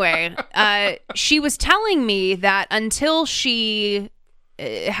 she was telling me that until she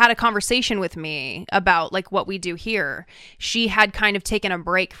had a conversation with me about what we do here, she had kind of taken a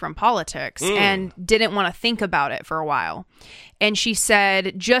break from politics and didn't want to think about it for a while. And she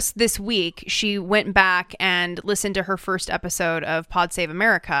said just this week she went back and listened to her first episode of Pod Save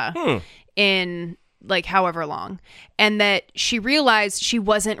America in however long, and that she realized she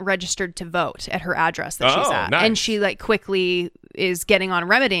wasn't registered to vote at her address that she's at. Nice. And she quickly is getting on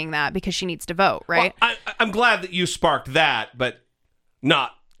remedying that because she needs to vote, right? Well, I'm glad that you sparked that, but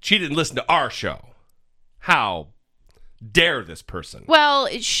she didn't listen to our show. How dare this person? Well,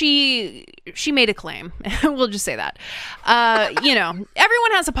 she made a claim. We'll just say that. Everyone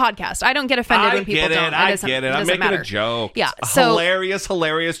has a podcast. I don't get offended when people don't. I get it. I'm making a joke. Yeah. It's a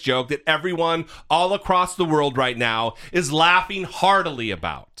hilarious joke that everyone all across the world right now is laughing heartily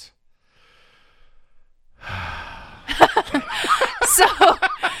about.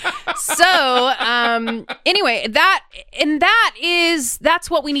 Anyway, that's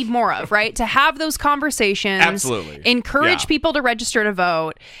what we need more of, right? To have those conversations. Absolutely. Encourage people to register to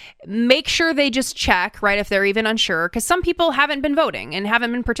vote. Make sure they just check, right, if they're even unsure, because some people haven't been voting and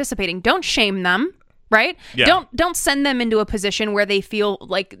haven't been participating. Don't shame them, right? Yeah. Don't send them into a position where they feel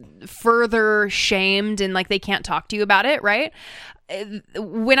further shamed and they can't talk to you about it, right?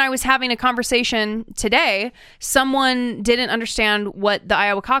 When I was having a conversation today, someone didn't understand what the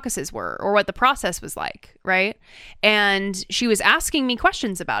Iowa caucuses were or what the process was like, right? And she was asking me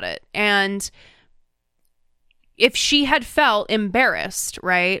questions about it. And if she had felt embarrassed,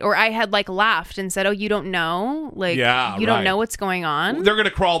 right? Or I had laughed and said, oh, you don't know? You don't know what's going on? They're going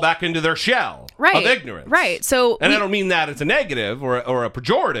to crawl back into their shell of ignorance. Right. So, and I don't mean that as a negative or a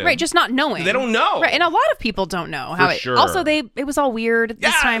pejorative. Right, just not knowing. They don't know. Right, and a lot of people don't know how sure. Also, it was all weird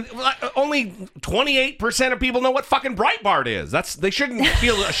this time. Only 28% of people know what fucking Breitbart is. They shouldn't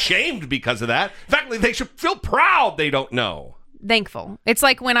feel ashamed because of that. In fact, they should feel proud they don't know. Thankful. It's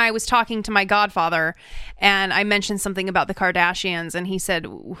like when I was talking to my godfather and I mentioned something about the Kardashians and he said,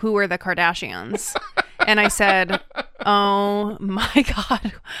 who are the Kardashians? And I said, oh my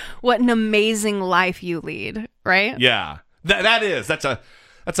God, what an amazing life you lead, right? Yeah, that's a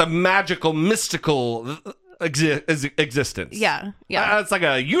magical, mystical existence. Yeah. It's like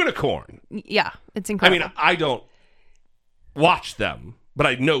a unicorn. Yeah, it's incredible. I mean, I don't watch them, but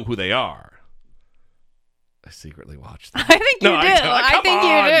I know who they are. I secretly watch them. I think you do. I think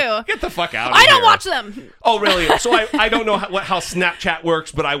you do. Get the fuck out of here. I don't watch them. Oh, really? So I don't know how Snapchat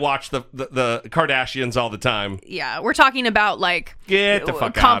works, but I watch the Kardashians all the time. Yeah, we're talking about get the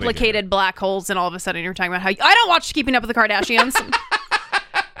fuck complicated black holes, and all of a sudden you're talking about how I don't watch Keeping Up with the Kardashians.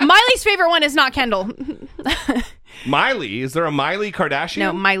 My least favorite one is not Kendall. Miley? Is there a Miley Kardashian?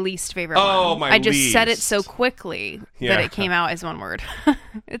 No, my least favorite one. Oh, my I just least. said it so quickly that it came out as one word.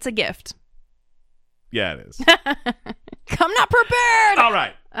 It's a gift. Yeah, it is. Come not prepared. All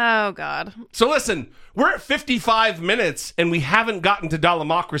right. Oh, God. So listen, we're at 55 minutes and we haven't gotten to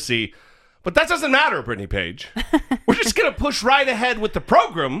Dollamocracy, but that doesn't matter, Brittany Page. We're just going to push right ahead with the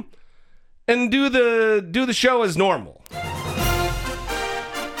program and do the show as normal.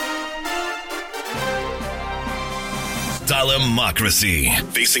 Dollamocracy.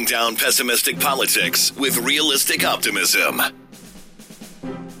 Facing down pessimistic politics with realistic optimism.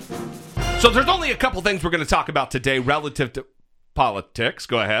 So there's only a couple things we're going to talk about today relative to politics.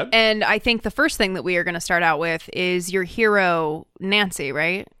 Go ahead. And I think the first thing that we are going to start out with is your hero, Nancy,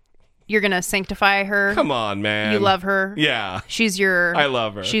 right? You're going to sanctify her. Come on, man. You love her. Yeah. I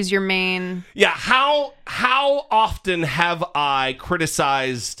love her. She's your main. Yeah. How often have I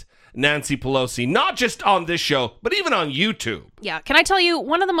criticized Nancy Pelosi, not just on this show, but even on YouTube? Yeah. Can I tell you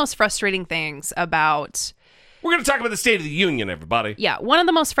one of the most frustrating things about... We're going to talk about the State of the Union, everybody. Yeah. One of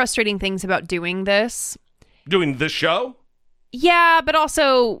the most frustrating things about doing this... Doing this show? Yeah, but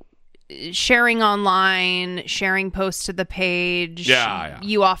also sharing online, sharing posts to the page. Yeah.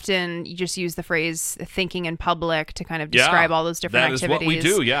 You just use the phrase thinking in public to kind of describe all those different activities. That is what we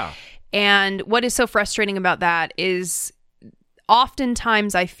do, yeah. And what is so frustrating about that is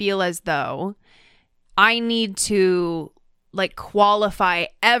oftentimes I feel as though I need to qualify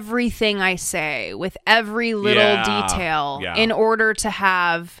everything I say with every little detail in order to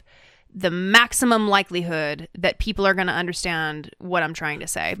have the maximum likelihood that people are going to understand what I'm trying to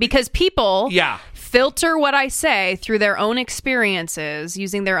say. Because people filter what I say through their own experiences,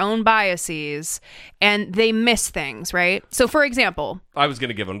 using their own biases, and they miss things, right? So, for example... I was going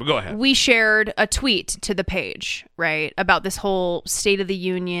to give one, but go ahead. We shared a tweet to the page, right, about this whole State of the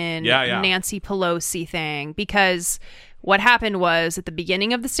Union, Nancy Pelosi thing, because what happened was at the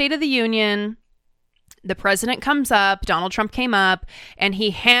beginning of the State of the Union... The president comes up, Donald Trump came up, and he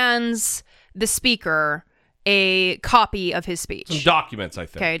hands the speaker a copy of his speech. Some documents, I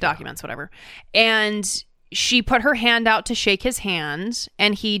think. Okay, documents, whatever. And she put her hand out to shake his hand,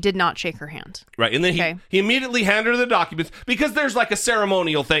 and he did not shake her hand. Right, and then he immediately handed her the documents, because there's a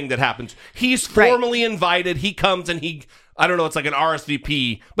ceremonial thing that happens. He's formally invited, he comes, and I don't know, it's like an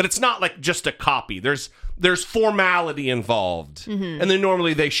RSVP, but it's not just a copy. There's formality involved. Mm-hmm. And then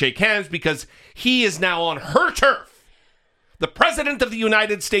normally they shake hands because he is now on her turf. The President of the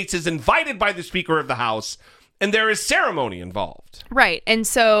United States is invited by the Speaker of the House, and there is ceremony involved. Right. And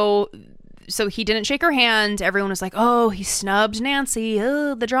so he didn't shake her hand. Everyone was like, oh, he snubbed Nancy.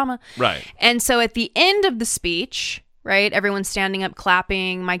 Oh, the drama. Right. And so at the end of the speech... Right? Everyone's standing up,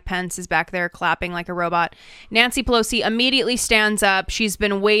 clapping. Mike Pence is back there clapping like a robot. Nancy Pelosi immediately stands up. She's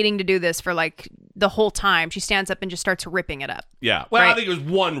been waiting to do this for the whole time. She stands up and just starts ripping it up. Yeah. Well, right? I think it was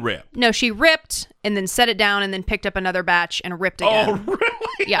one rip. No, she ripped and then set it down and then picked up another batch and ripped again. Oh,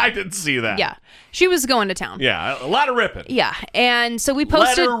 really? Yeah. I didn't see that. Yeah. She was going to town. Yeah. A lot of ripping. Yeah. And so we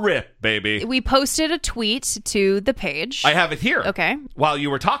posted... Let her rip, baby. We posted a tweet to the page. I have it here. Okay. While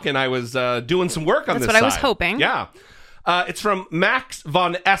you were talking, I was doing some work on this That's what I was hoping. Yeah. It's from Max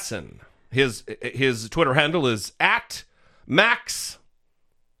von Essen. His Twitter handle is @Max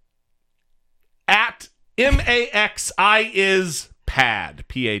 @MAXI is PAD,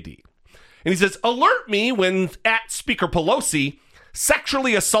 P-A-D. And he says, alert me when @Speaker Pelosi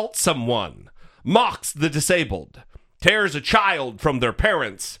sexually assaults someone, mocks the disabled, tears a child from their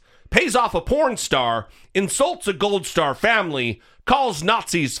parents, pays off a porn star, insults a Gold Star family, calls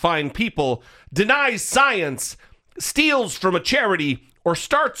Nazis fine people, denies science, steals from a charity, or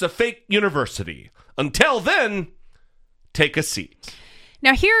starts a fake university. Until then, take a seat.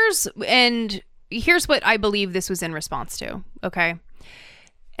 Now here's what I believe this was in response to, okay?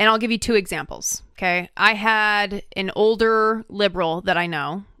 And I'll give you two examples, okay? I had an older liberal that I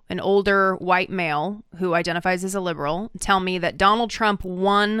know, an older white male who identifies as a liberal, tell me that Donald Trump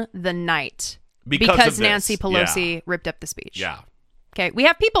won the night because Nancy Pelosi ripped up the speech. Yeah. Okay, we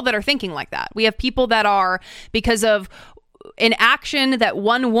have people that are thinking like that. We have people that are, because of an action that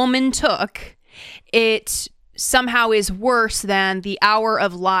one woman took, it somehow is worse than the hour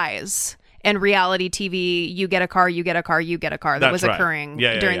of lies and reality TV, you get a car, you get a car, you get a car that was occurring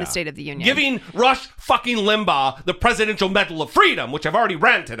during the State of the Union. Giving Rush fucking Limbaugh the Presidential Medal of Freedom, which I've already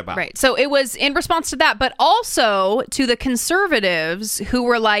ranted about. Right. So it was in response to that, but also to the conservatives who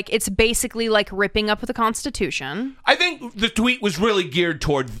were like, it's basically like ripping up the Constitution. I think the tweet was really geared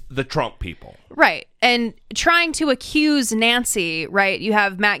toward the Trump people. Right. And trying to accuse Nancy, right? You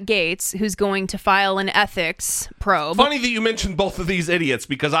have Matt Gaetz, who's going to file an ethics probe. Funny that you mentioned both of these idiots,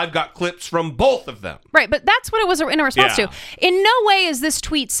 because I've got clips from both of them. Right, but that's what it was in response to. In no way is this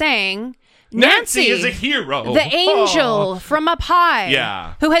tweet saying... Nancy is a hero. The angel from up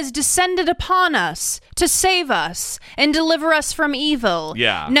high, who has descended upon us to save us and deliver us from evil.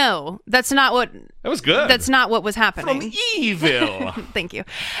 Yeah. No, that's not what... That was good. That's not what was happening. From evil. Thank you.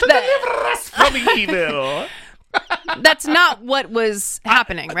 To deliver us from evil. That's not what was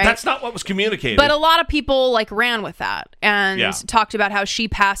happening, right? That's not what was communicated. But a lot of people like ran with that and Yeah. talked about how she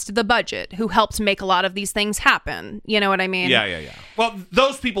passed the budget, who helped make a lot of these things happen. You know what I mean? Yeah. Well,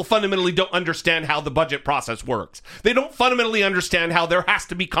 those people fundamentally don't understand how the budget process works. They don't fundamentally understand how there has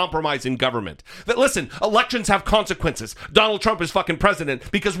to be compromise in government. That, listen, elections have consequences. Donald Trump is fucking president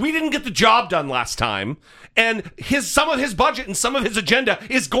because we didn't get the job done last time, and some of his budget and some of his agenda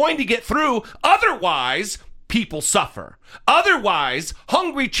is going to get through. Otherwise, people suffer. Otherwise,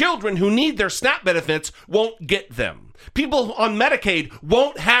 hungry children who need their SNAP benefits won't get them. People on Medicaid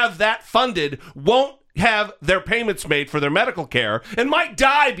won't have that funded, won't have their payments made for their medical care, and might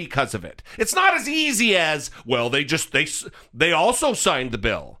die because of it. It's not as easy as, well, they also signed the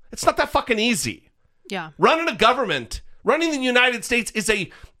bill. It's not that fucking easy. Yeah. Running a government, running the United States is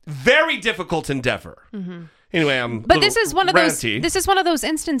a very difficult endeavor. Mm-hmm. Anyway, But this is one of ranty. those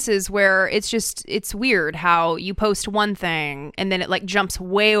instances where it's weird how you post one thing and then it like jumps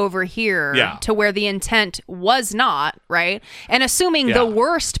way over here to where the intent was not, right? And assuming the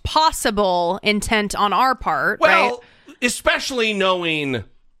worst possible intent on our part, right? Especially knowing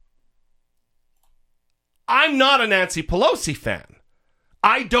I'm not a Nancy Pelosi fan.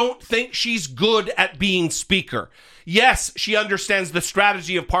 I don't think she's good at being speaker. Yes, she understands the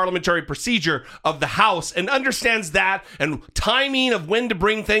strategy of parliamentary procedure of the House and understands that and timing of when to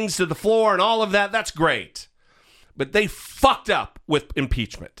bring things to the floor and all of that. That's great. But they fucked up with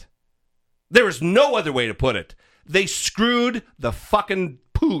impeachment. There is no other way to put it. They screwed the fucking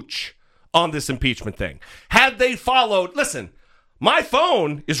pooch on this impeachment thing. Had they followed, listen, my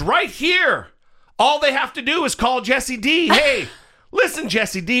phone is right here. All they have to do is call Jesse D. Hey, listen,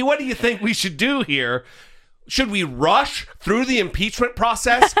 Jesse D., what do you think we should do here? Should we rush through the impeachment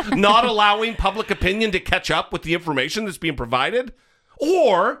process, not allowing public opinion to catch up with the information that's being provided?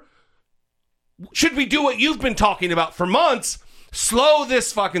 Or should we do what you've been talking about for months? Slow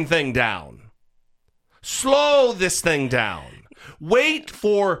this fucking thing down. Slow this thing down. Wait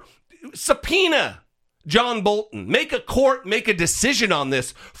for subpoena John Bolton. Make a court make a decision on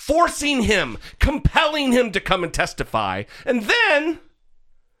this, forcing him, compelling him to come and testify. And then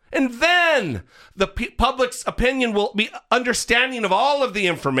the public's opinion will be understanding of all of the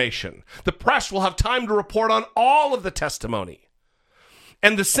information. The press will have time to report on all of the testimony.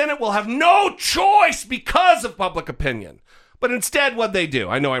 And the Senate will have no choice because of public opinion. But instead, what'd they do?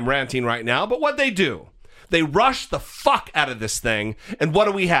 I know I'm ranting right now, but what'd they do? They rushed the fuck out of this thing. And what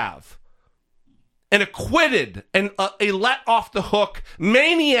do we have? An acquitted and a let off the hook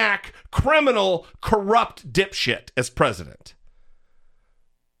maniac, criminal, corrupt dipshit as president.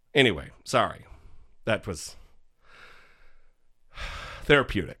 Anyway, sorry. That was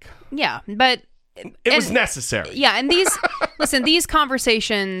therapeutic. Yeah, but it was necessary. Yeah, and these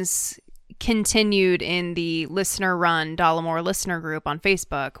conversations continued in the listener-run Dollamore listener group on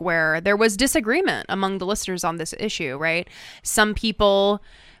Facebook, where there was disagreement among the listeners on this issue, right? Some people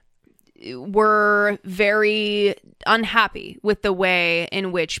were very unhappy with the way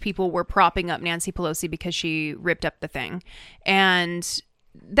in which people were propping up Nancy Pelosi because she ripped up the thing. And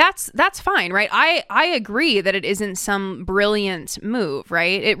that's fine, right? I agree that it isn't some brilliant move,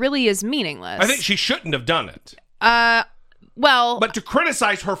 right? It really is meaningless. I think she shouldn't have done it. Well, but to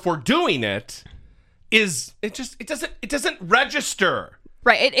criticize her for doing it it doesn't register.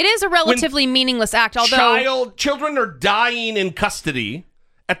 Right. It is a relatively meaningless act, although children are dying in custody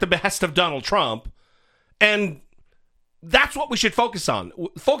at the behest of Donald Trump, and that's what we should focus on.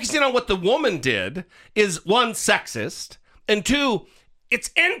 Focusing on what the woman did is, one, sexist, and two, it's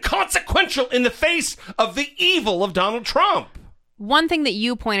inconsequential in the face of the evil of Donald Trump. One thing that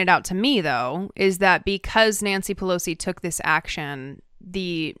you pointed out to me, though, is that because Nancy Pelosi took this action,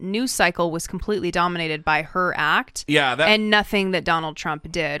 the news cycle was completely dominated by her act and nothing that Donald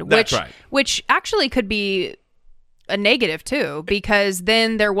Trump did. That's right. Which actually could be a negative, too, because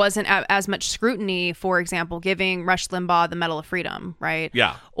then there wasn't as much scrutiny, for example, giving Rush Limbaugh the Medal of Freedom, right?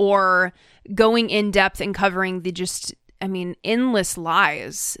 Yeah. Or going in depth and covering the endless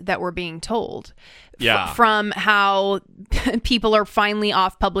lies that were being told. Yeah. From how people are finally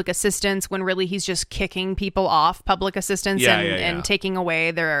off public assistance when really he's just kicking people off public assistance and taking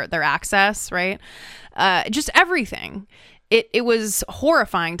away their access, right? Just everything. It was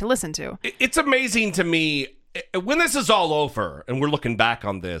horrifying to listen to. It's amazing to me when this is all over and we're looking back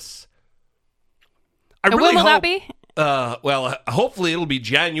on this. When will that be? Well, hopefully it'll be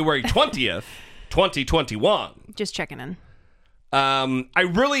January 20th, 2021. Just checking in. I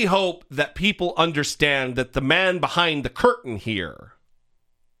really hope that people understand that the man behind the curtain here,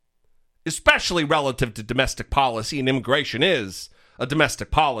 especially relative to domestic policy and immigration, is a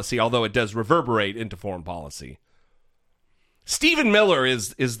domestic policy, although it does reverberate into foreign policy. Stephen Miller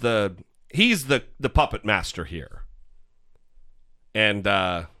is the puppet master here.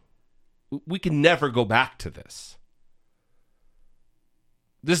 And we can never go back to this.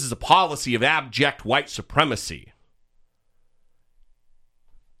 This is a policy of abject white supremacy.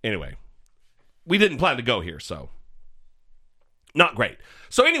 Anyway, we didn't plan to go here, so not great.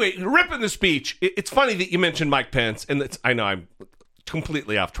 So anyway, ripping the speech, it's funny that you mentioned Mike Pence, and I know I'm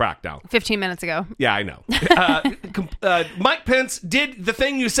completely off track now. 15 minutes ago. Yeah, I know. Mike Pence did the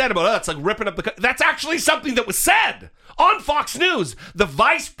thing you said about, it's like ripping up the... That's actually something that was said on Fox News. The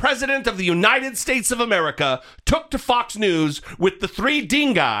Vice President of the United States of America took to Fox News with the three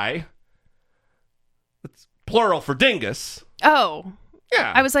dingai, it's plural for dingus. Oh.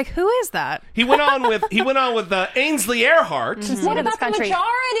 Yeah. I was like, who is that? He went on with Ainsley Earhart. Mm-hmm. What about the majority?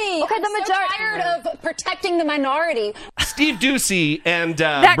 Okay, the majority. I'm tired of protecting the minority. Steve Ducey and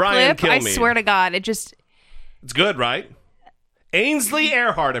that Brian clip, Kilmeade. I swear to God, it's good, right? Ainsley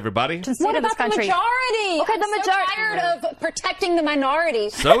Earhart, everybody. What about the majority? Okay, the majority. I'm tired of protecting the minority.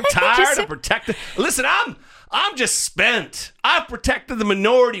 So tired of protecting. Listen, I'm just spent. I've protected the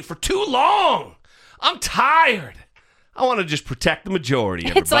minority for too long. I'm tired. I want to just protect the majority,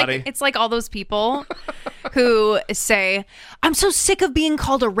 everybody. It's like all those people who say, I'm so sick of being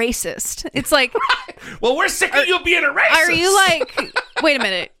called a racist. It's like... Well, we're sick of you being a racist. Are you like, wait a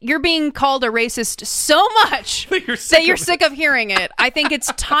minute, you're being called a racist so much that you're sick of hearing it. I think it's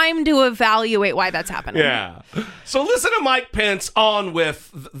time to evaluate why that's happening. Yeah. So listen to Mike Pence on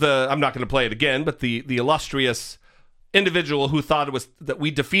with I'm not going to play it again, but the illustrious individual who thought it was that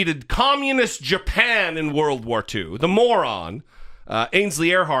we defeated communist Japan in World War II, the moron, Ainsley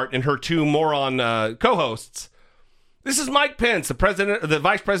Earhart and her two moron co-hosts. This is Mike Pence, the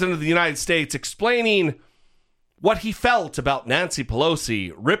Vice President of the United States, explaining what he felt about Nancy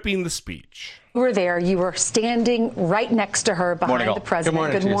Pelosi ripping the speech. You were there. You were standing right next to her behind the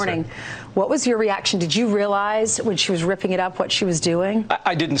president. Good morning. What was your reaction? Did you realize when she was ripping it up what she was doing?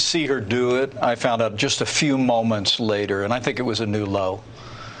 I didn't see her do it. I found out just a few moments later, and I think it was a new low.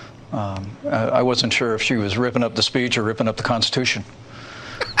 I wasn't sure if she was ripping up the speech or ripping up the Constitution.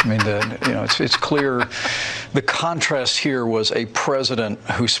 I mean, it's clear the contrast here was a president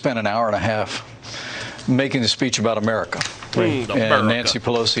who spent an hour and a half making the speech about America. And Nancy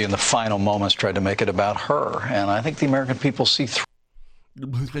Pelosi in the final moments tried to make it about her. And I think the American people see through.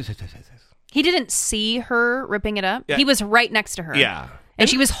 He didn't see her ripping it up. Yeah. He was right next to her. Yeah. And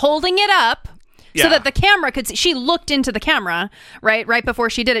she was holding it up so that the camera could see. She looked into the camera, right before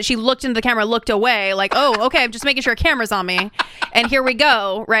she did it. She looked into the camera, looked away, like, oh, okay, I'm just making sure a camera's on me. And here we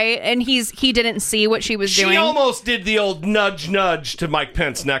go, right? And he didn't see what she was doing. She almost did the old nudge to Mike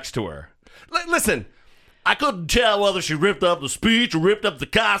Pence next to her. Listen. I couldn't tell whether she ripped up the speech or ripped up the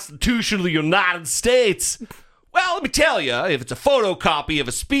Constitution of the United States. Well, let me tell you, if it's a photocopy of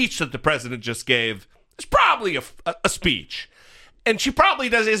a speech that the president just gave, it's probably a speech. And she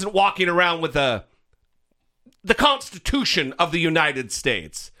probably isn't walking around with the Constitution of the United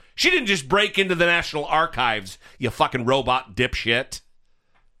States. She didn't just break into the National Archives, you fucking robot dipshit.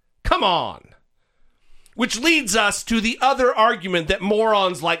 Come on. Which leads us to the other argument that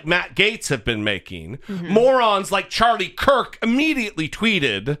morons like Matt Gaetz have been making. Mm-hmm. Morons like Charlie Kirk immediately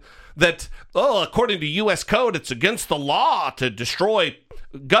tweeted that, according to U.S. code, it's against the law to destroy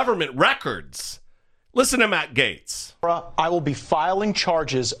government records. Listen to Matt Gaetz. I will be filing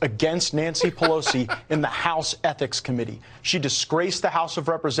charges against Nancy Pelosi in the House Ethics Committee. She disgraced the House of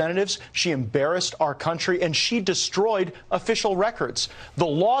Representatives, she embarrassed our country, and she destroyed official records. The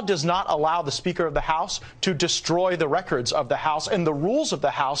law does not allow the Speaker of the House to destroy the records of the House, and the rules of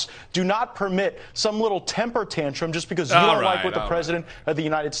the House do not permit some little temper tantrum just because you don't like what the President of the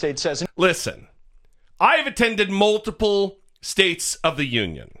United States says. Listen, I have attended multiple states of the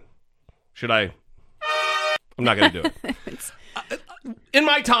Union. Should I? I'm not going to do it. In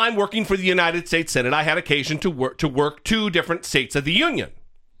my time working for the United States Senate, I had occasion to work two different states of the Union.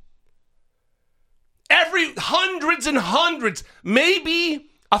 Hundreds and hundreds,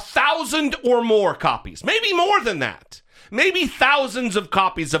 maybe 1,000 or more copies, maybe more than that. Maybe thousands of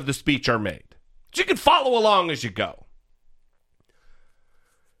copies of the speech are made. So you can follow along as you go.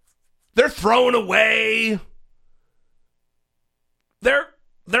 They're thrown away. They're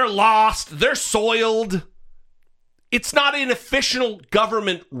lost. They're soiled. It's not an official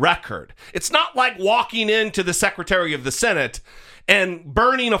government record. It's not like walking into the Secretary of the Senate and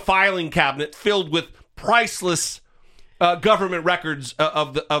burning a filing cabinet filled with priceless government records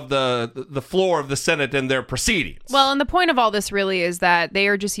of the floor of the Senate and their proceedings. Well, and the point of all this really is that they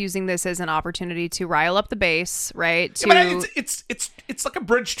are just using this as an opportunity to rile up the base, right? But it's like a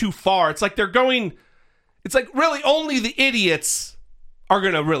bridge too far. It's like they're going. It's like, really, only the idiots are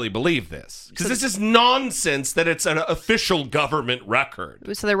going to really believe this. Because this is nonsense that it's an official government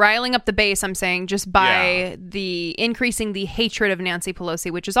record. So they're riling up the base, I'm saying, just by the increasing the hatred of Nancy Pelosi,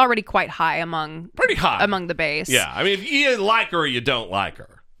 which is already quite high among the base. Yeah, I mean, if you like her or you don't like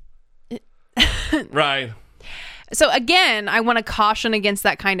her. Right. So again, I want to caution against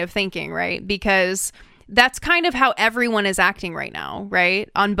that kind of thinking, right? Because that's kind of how everyone is acting right now, right?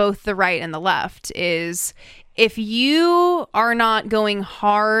 On both the right and the left is if you are not going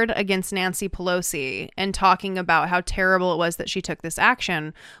hard against Nancy Pelosi and talking about how terrible it was that she took this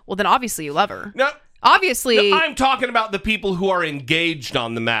action, well, then obviously you love her. No, obviously. No, I'm talking about the people who are engaged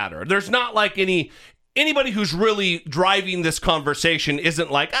on the matter. There's not like anybody who's really driving this conversation isn't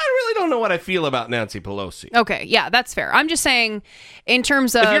like, I really don't know what I feel about Nancy Pelosi. Okay, yeah, that's fair. I'm just saying in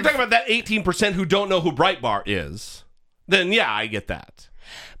terms of... If you're talking about that 18% who don't know who Breitbart is, then yeah, I get that.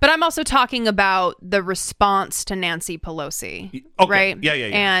 But I'm also talking about the response to Nancy Pelosi, okay. right? Yeah.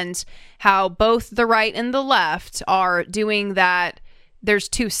 And how both the right and the left are doing that. There's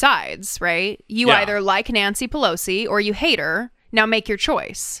two sides, right? You either like Nancy Pelosi or you hate her. Now make your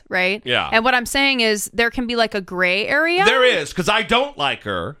choice, right? Yeah. And what I'm saying is there can be like a gray area. There is, because I don't like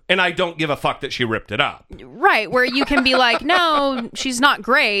her, and I don't give a fuck that she ripped it up. Right, where you can be like, no, she's not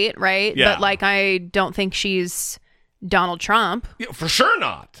great, right? Yeah. But like, I don't think she's Donald Trump. Yeah, for sure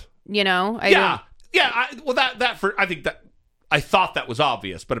not. You know? I thought that was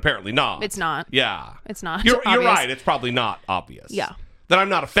obvious, but apparently not. It's not. Yeah. It's not. You're obvious. right. It's probably not obvious. Yeah. That I'm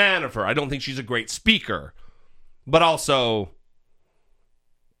not a fan of her. I don't think she's a great speaker. But also,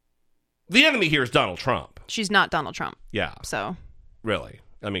 the enemy here is Donald Trump. She's not Donald Trump. Yeah. So. Really?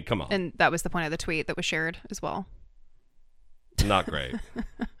 I mean, come on. And that was the point of the tweet that was shared as well. Not great.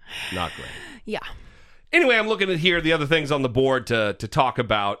 Not great. Yeah. Anyway, I'm looking at here the other things on the board to talk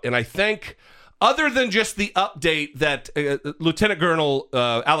about, and I think other than just the update that Lieutenant Colonel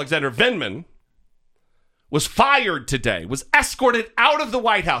Alexander Vindman was fired today, was escorted out of the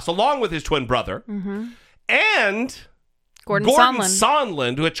White House along with his twin brother, and Gordon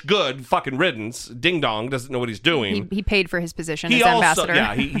Sondland, which good fucking riddance, ding dong, doesn't know what he's doing. He paid for his position as ambassador.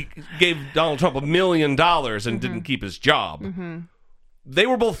 Yeah, he gave Donald Trump $1 million and didn't keep his job. They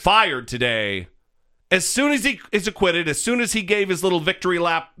were both fired today. As soon as he is acquitted, as soon as he gave his little victory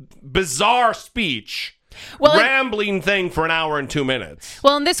lap, bizarre speech, rambling thing for an hour and 2 minutes.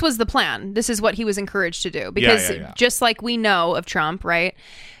 Well, and this was the plan. This is what he was encouraged to do. Because just like we know of Trump, right,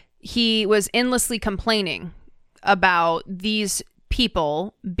 he was endlessly complaining about these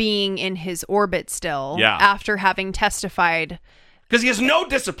people being in his orbit still after having testified. Because he has no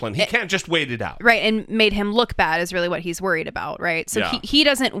discipline. He can't just wait it out. Right, and made him look bad is really what he's worried about, right? So he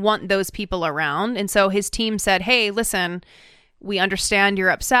doesn't want those people around. And so his team said, hey, listen, we understand you're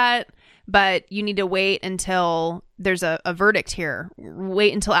upset, but you need to wait until there's a verdict here.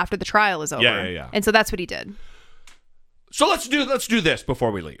 Wait until after the trial is over. Yeah. And so that's what he did. So let's do this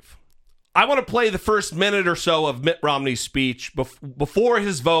before we leave. I want to play the first minute or so of Mitt Romney's speech before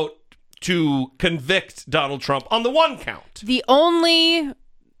his vote to convict Donald Trump on the one count. The only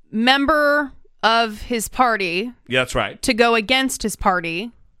member of his party that's right. to go against his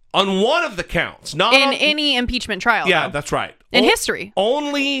party. On one of the counts. Not in on any impeachment trial. Yeah, though. that's right. In history.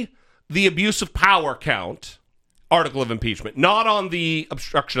 Only the abuse of power count, article of impeachment, not on the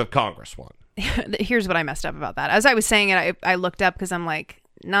obstruction of Congress one. Here's what I messed up about that. As I was saying it, I looked up because I'm like,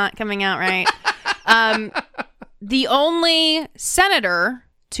 not coming out right. The only senator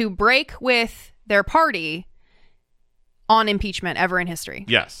to break with their party on impeachment ever in history.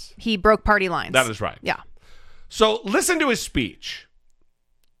 Yes. He broke party lines. That is right. Yeah. So listen to his speech.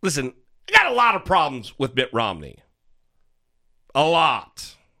 Listen, I got a lot of problems with Mitt Romney. A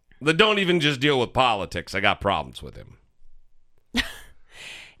lot. That don't even just deal with politics. I got problems with him.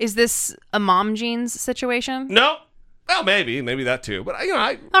 Is this a mom jeans situation? No. Well, maybe that too. But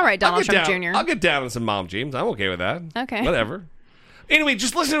all right, Donald Trump Jr. I'll get down on some mom jeans. I'm okay with that. Okay. Whatever. Anyway,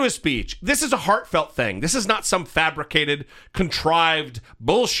 just listen to his speech. This is a heartfelt thing. This is not some fabricated, contrived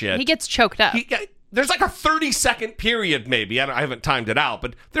bullshit. He gets choked up. There's like a 30-second period, maybe. I haven't timed it out,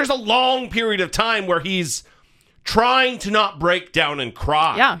 but there's a long period of time where he's trying to not break down and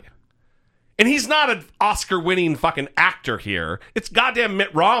cry. Yeah. And he's not an Oscar-winning fucking actor here. It's goddamn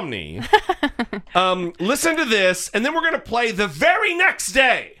Mitt Romney. Listen to this, and then we're going to play the very next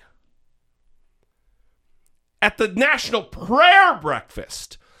day at the National Prayer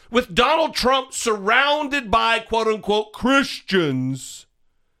Breakfast with Donald Trump surrounded by quote-unquote Christians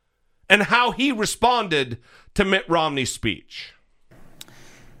and how he responded to Mitt Romney's speech.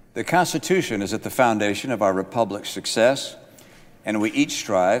 The Constitution is at the foundation of our republic's success, and we each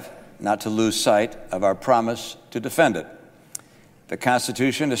strive not to lose sight of our promise to defend it. The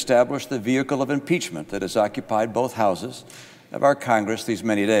Constitution established the vehicle of impeachment that has occupied both houses of our Congress these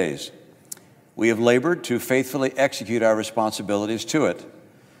many days. We have labored to faithfully execute our responsibilities to it.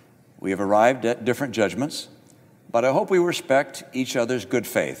 We have arrived at different judgments, but I hope we respect each other's good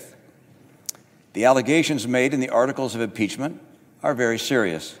faith. The allegations made in the articles of impeachment are very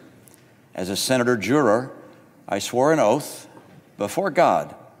serious. As a senator juror, I swore an oath before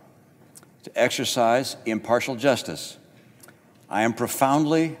God to exercise impartial justice. I am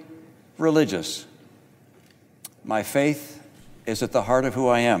profoundly religious. My faith is at the heart of who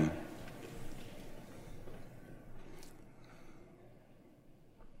I am.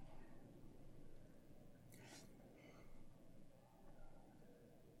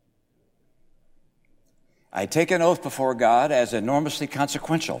 I take an oath before God as enormously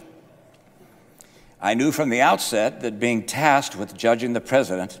consequential. I knew from the outset that being tasked with judging the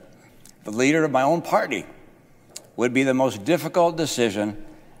president, the leader of my own party, would be the most difficult decision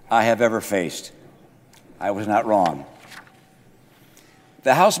I have ever faced. I was not wrong.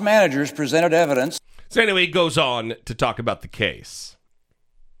 The House managers presented evidence. So anyway, he goes on to talk about the case.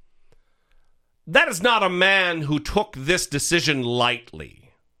 That is not a man who took this decision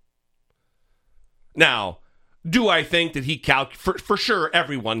lightly. Now, do I think that he for sure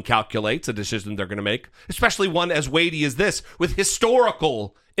everyone calculates a decision they're going to make, especially one as weighty as this with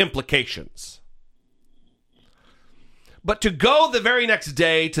historical implications. But to go the very next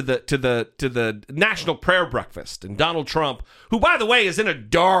day to the National Prayer Breakfast and Donald Trump, who by the way is in a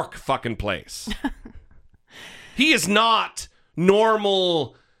dark fucking place. He is not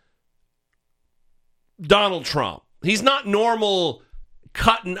normal Donald Trump. He's not normal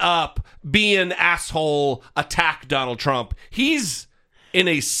cutting up, being asshole, attack Donald Trump. He's in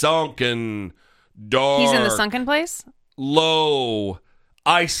a sunken, dark. He's in the sunken place? Low,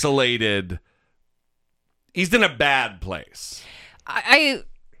 isolated. He's in a bad place. I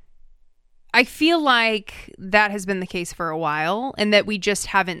feel like that has been the case for a while and that we just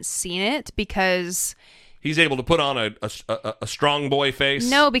haven't seen it because he's able to put on a strong boy face.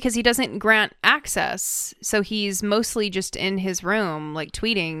 No, because he doesn't grant access. So he's mostly just in his room, like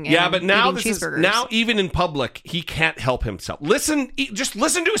tweeting and but now eating cheeseburgers. Now even in public, he can't help himself. Just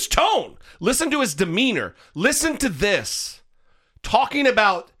listen to his tone. Listen to his demeanor. Listen to this. Talking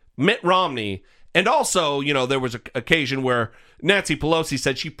about Mitt Romney. And also, there was an occasion where Nancy Pelosi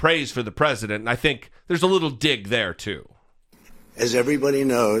said she prays for the president. And I think there's a little dig there, too. As everybody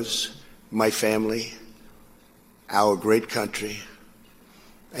knows, my family, our great country,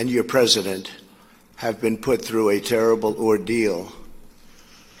 and your president have been put through a terrible ordeal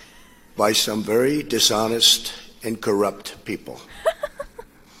by some very dishonest and corrupt people.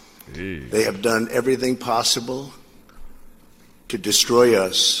 They have done everything possible to destroy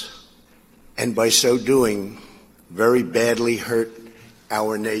us, and by so doing, very badly hurt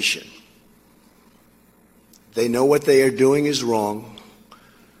our nation. They know what they are doing is wrong,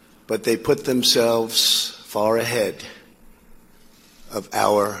 but they put themselves far ahead of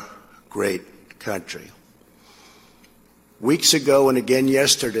our great country. Weeks ago and again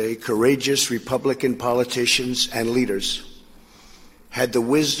yesterday, courageous Republican politicians and leaders had the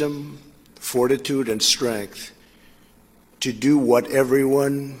wisdom, fortitude, and strength to do what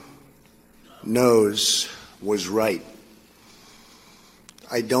everyone knows was right.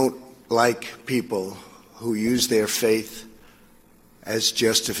 I don't like people who use their faith as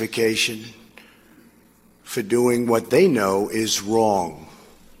justification for doing what they know is wrong.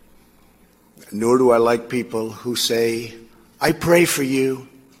 Nor do I like people who say, I pray for you,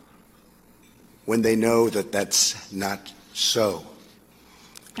 when they know that that's not so.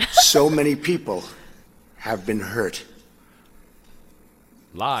 So many people have been hurt.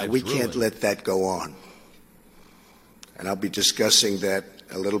 Lives we ruined. can't let that go on. And I'll be discussing that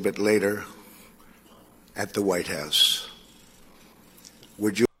a little bit later at the White House.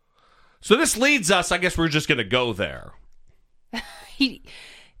 Would you? So this leads us, I guess we're just going to go there.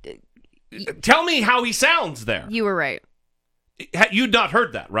 Tell me how he sounds there. You were right. You'd not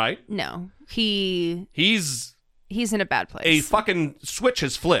heard that, right? No. He's in a bad place. A fucking switch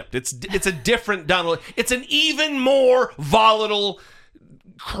has flipped. It's a different Donald. It's an even more volatile,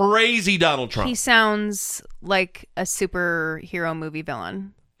 crazy Donald Trump. He sounds like a superhero movie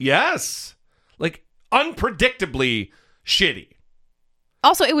villain. Yes. Like unpredictably shitty.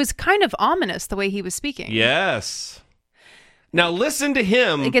 Also, it was kind of ominous the way he was speaking. Yes. Now listen to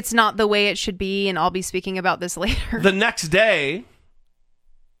him. Like it's not the way it should be, and I'll be speaking about this later. The next day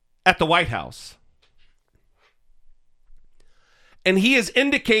at the White House. And he is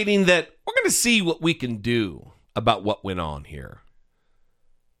indicating that we're going to see what we can do about what went on here.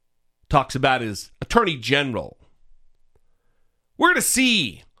 talks about his attorney general. We're going to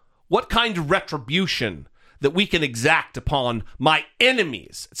see what kind of retribution that we can exact upon my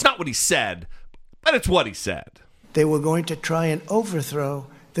enemies. It's not what he said, but it's what he said. They were going to try and overthrow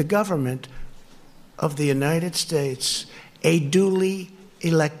the government of the United States, a duly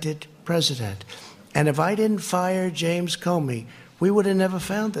elected president. And if I didn't fire James Comey, we would have never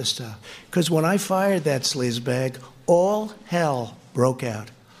found this stuff. Because when I fired that sleazebag, all hell broke out.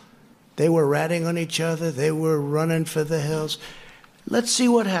 They were ratting on each other. They were running for the hills. Let's see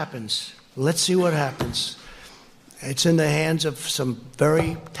what happens. Let's see what happens. It's in the hands of some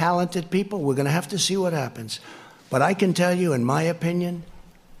very talented people. We're going to have to see what happens. But I can tell you, in my opinion,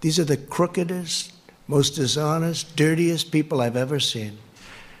 these are the crookedest, most dishonest, dirtiest people I've ever seen.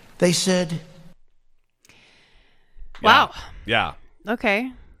 They said... Wow. Yeah.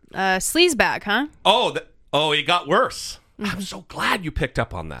 Okay. Sleazebag, huh? Oh, it got worse. Mm-hmm. I'm so glad you picked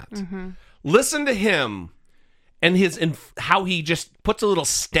up on that. Mm-hmm. Listen to him and how he just puts a little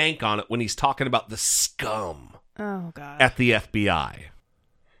stank on it when he's talking about the scum at the FBI.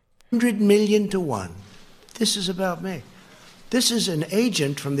 100 million to 1. This is about me. This is an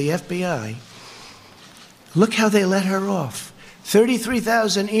agent from the FBI. Look how they let her off.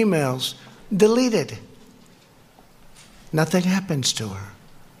 33,000 emails deleted. Nothing happens to her.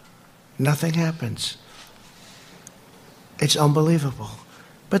 Nothing happens. It's unbelievable.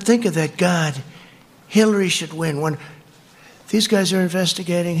 But think of that. God, Hillary should win. These guys are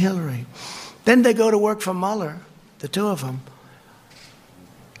investigating Hillary. Then they go to work for Mueller, the two of them.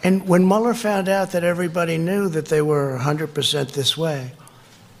 And when Mueller found out that everybody knew that they were 100% this way,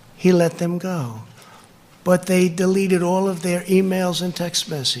 he let them go. But they deleted all of their emails and text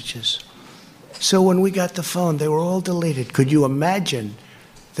messages. So when we got the phone, they were all deleted. Could you imagine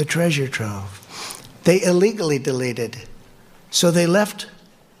the treasure trove? They illegally deleted. So they left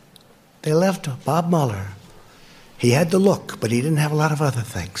Bob Mueller. He had the look, but he didn't have a lot of other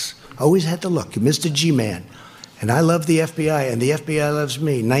things. Always had the look. Mr. G-Man. And I love the FBI, and the FBI loves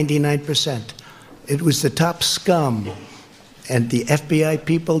me, 99%. It was the top scum. And the FBI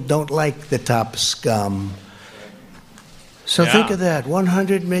people don't like the top scum. So think of that,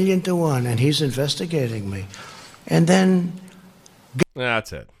 100 million to 1, and he's investigating me. And then...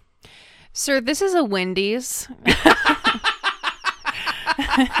 That's it. Sir, this is a Wendy's.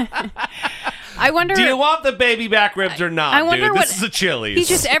 I wonder... Do you want the baby back ribs or not, I wonder dude? what, This is a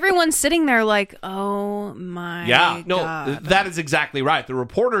Chili's. Everyone's sitting there like, oh my God. That is exactly right. The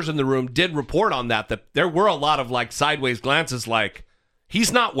reporters in the room did report on that there were a lot of like sideways glances like,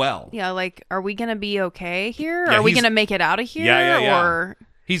 he's not well. Yeah, like, are we going to be okay here? Yeah, are we going to make it out of here? Yeah. Or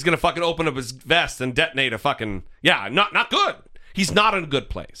he's going to fucking open up his vest and detonate a fucking... Yeah, not good. He's not in a good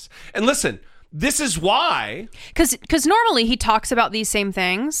place. And listen, this is why... Because normally he talks about these same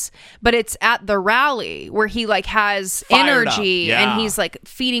things, but it's at the rally where he like has Fired energy up. Yeah. and he's like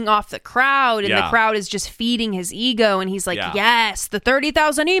feeding off the crowd and the crowd is just feeding his ego and he's like, yes, the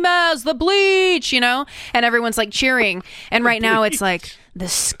 30,000 emails, the bleach, and everyone's like cheering. And right now it's like... the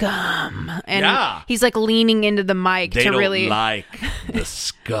scum. And he's like leaning into the mic they to don't really like the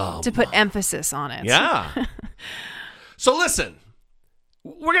scum. to put emphasis on it. Yeah. So listen,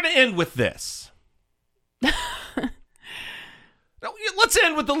 we're going to end with this. Now, let's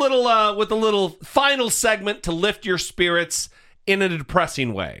end with a little final segment to lift your spirits in a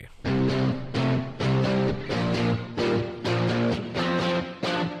depressing way.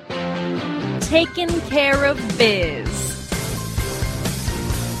 Taking care of biz.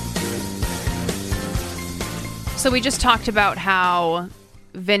 So we just talked about how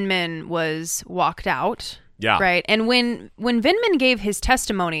Vindman was walked out. Yeah. Right. And when Vindman gave his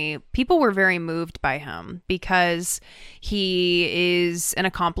testimony, people were very moved by him because he is an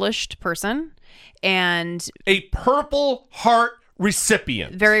accomplished person and a Purple Heart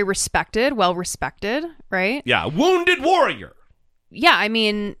recipient. Very respected, well respected, right? Yeah. Wounded warrior. Yeah. I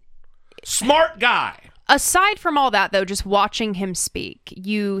mean, smart guy. Aside from all that, though, just watching him speak,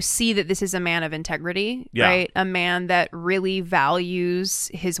 you see that this is a man of integrity, right? A man that really values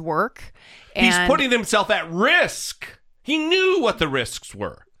his work. He's putting himself at risk. He knew what the risks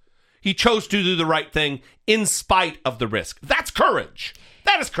were. He chose to do the right thing in spite of the risk. That's courage.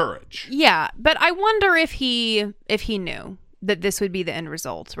 That is courage. Yeah, but I wonder if he knew that this would be the end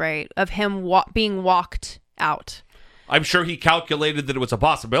result, right? Of him being walked out. I'm sure he calculated that it was a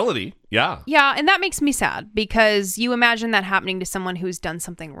possibility. Yeah. Yeah, and that makes me sad because you imagine that happening to someone who's done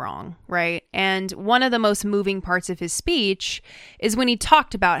something wrong, right? And one of the most moving parts of his speech is when he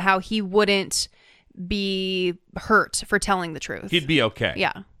talked about how he wouldn't be hurt for telling the truth. He'd be okay.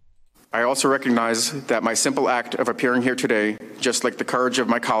 Yeah. I also recognize that my simple act of appearing here today, just like the courage of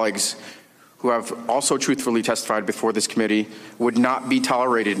my colleagues who have also truthfully testified before this committee, would not be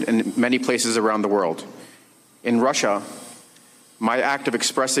tolerated in many places around the world. In Russia, my act of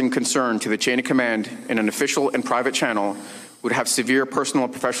expressing concern to the chain of command in an official and private channel would have severe personal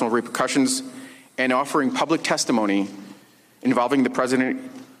and professional repercussions, and offering public testimony involving the president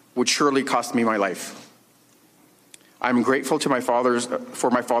would surely cost me my life. I'm grateful to for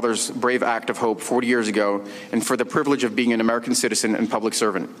my father's brave act of hope 40 years ago, and for the privilege of being an American citizen and public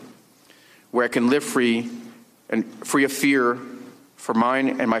servant, where I can live free of fear for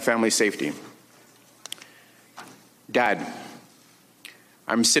mine and my family's safety. Dad,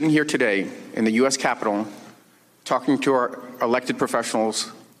 I'm sitting here today in the U.S. Capitol talking to our elected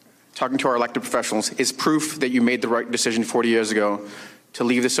professionals is proof that you made the right decision 40 years ago to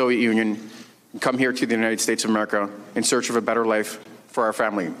leave the Soviet Union and come here to the United States of America in search of a better life for our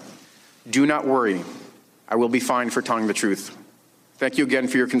family. Do not worry. I will be fine for telling the truth. Thank you again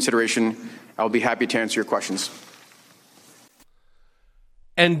for your consideration. I'll be happy to answer your questions.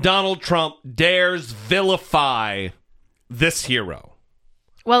 And Donald Trump dares vilify this hero.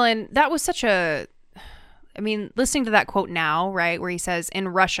 Well, and that was such a... I mean, listening to that quote now, right, where he says, in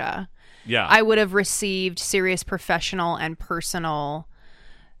Russia, I would have received serious professional and personal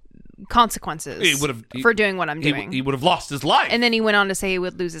consequences for doing what I'm doing. He would have lost his life. And then he went on to say he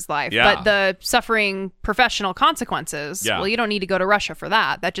would lose his life. Yeah. But the suffering professional consequences, well, you don't need to go to Russia for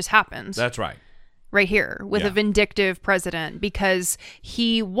that. That just happens. That's right. Right here with a vindictive president, because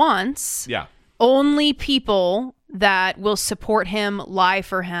he wants only people that will support him, lie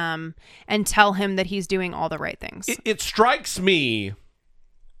for him, and tell him that he's doing all the right things. It strikes me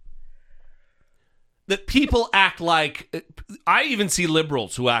that people act like... I even see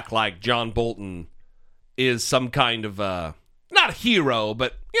liberals who act like John Bolton is some kind of... not a hero,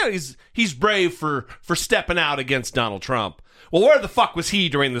 but he's brave for stepping out against Donald Trump. Well, where the fuck was he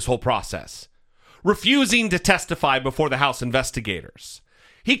during this whole process? Refusing to testify before the House investigators.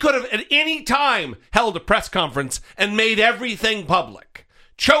 He could have at any time held a press conference and made everything public.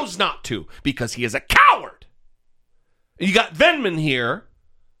 Chose not to because he is a coward. You got Vindman here.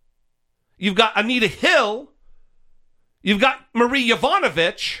 You've got Anita Hill. You've got Marie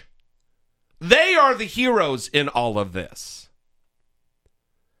Yovanovitch. They are the heroes in all of this.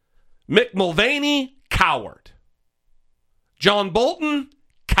 Mick Mulvaney, coward. John Bolton,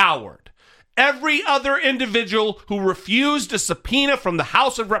 coward. Every other individual who refused a subpoena from the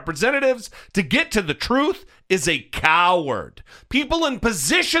House of Representatives to get to the truth is a coward. People in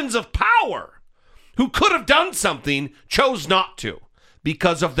positions of power who could have done something chose not to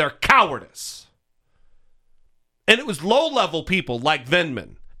because of their cowardice. And it was low-level people like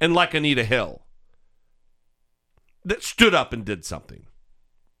Vindman and like Anita Hill that stood up and did something.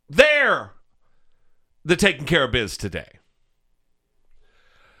 They're the taking care of biz today.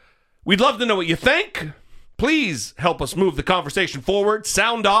 We'd love to know what you think. Please help us move the conversation forward.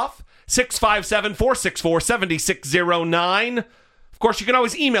 Sound off, 657-464-7609. Of course, you can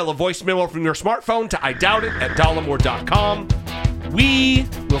always email a voice memo from your smartphone to idoubtit@dollamore.com. We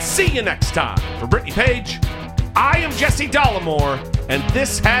will see you next time. For Brittany Page, I am Jesse Dollamore, and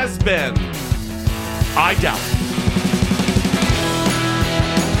this has been I Doubt It.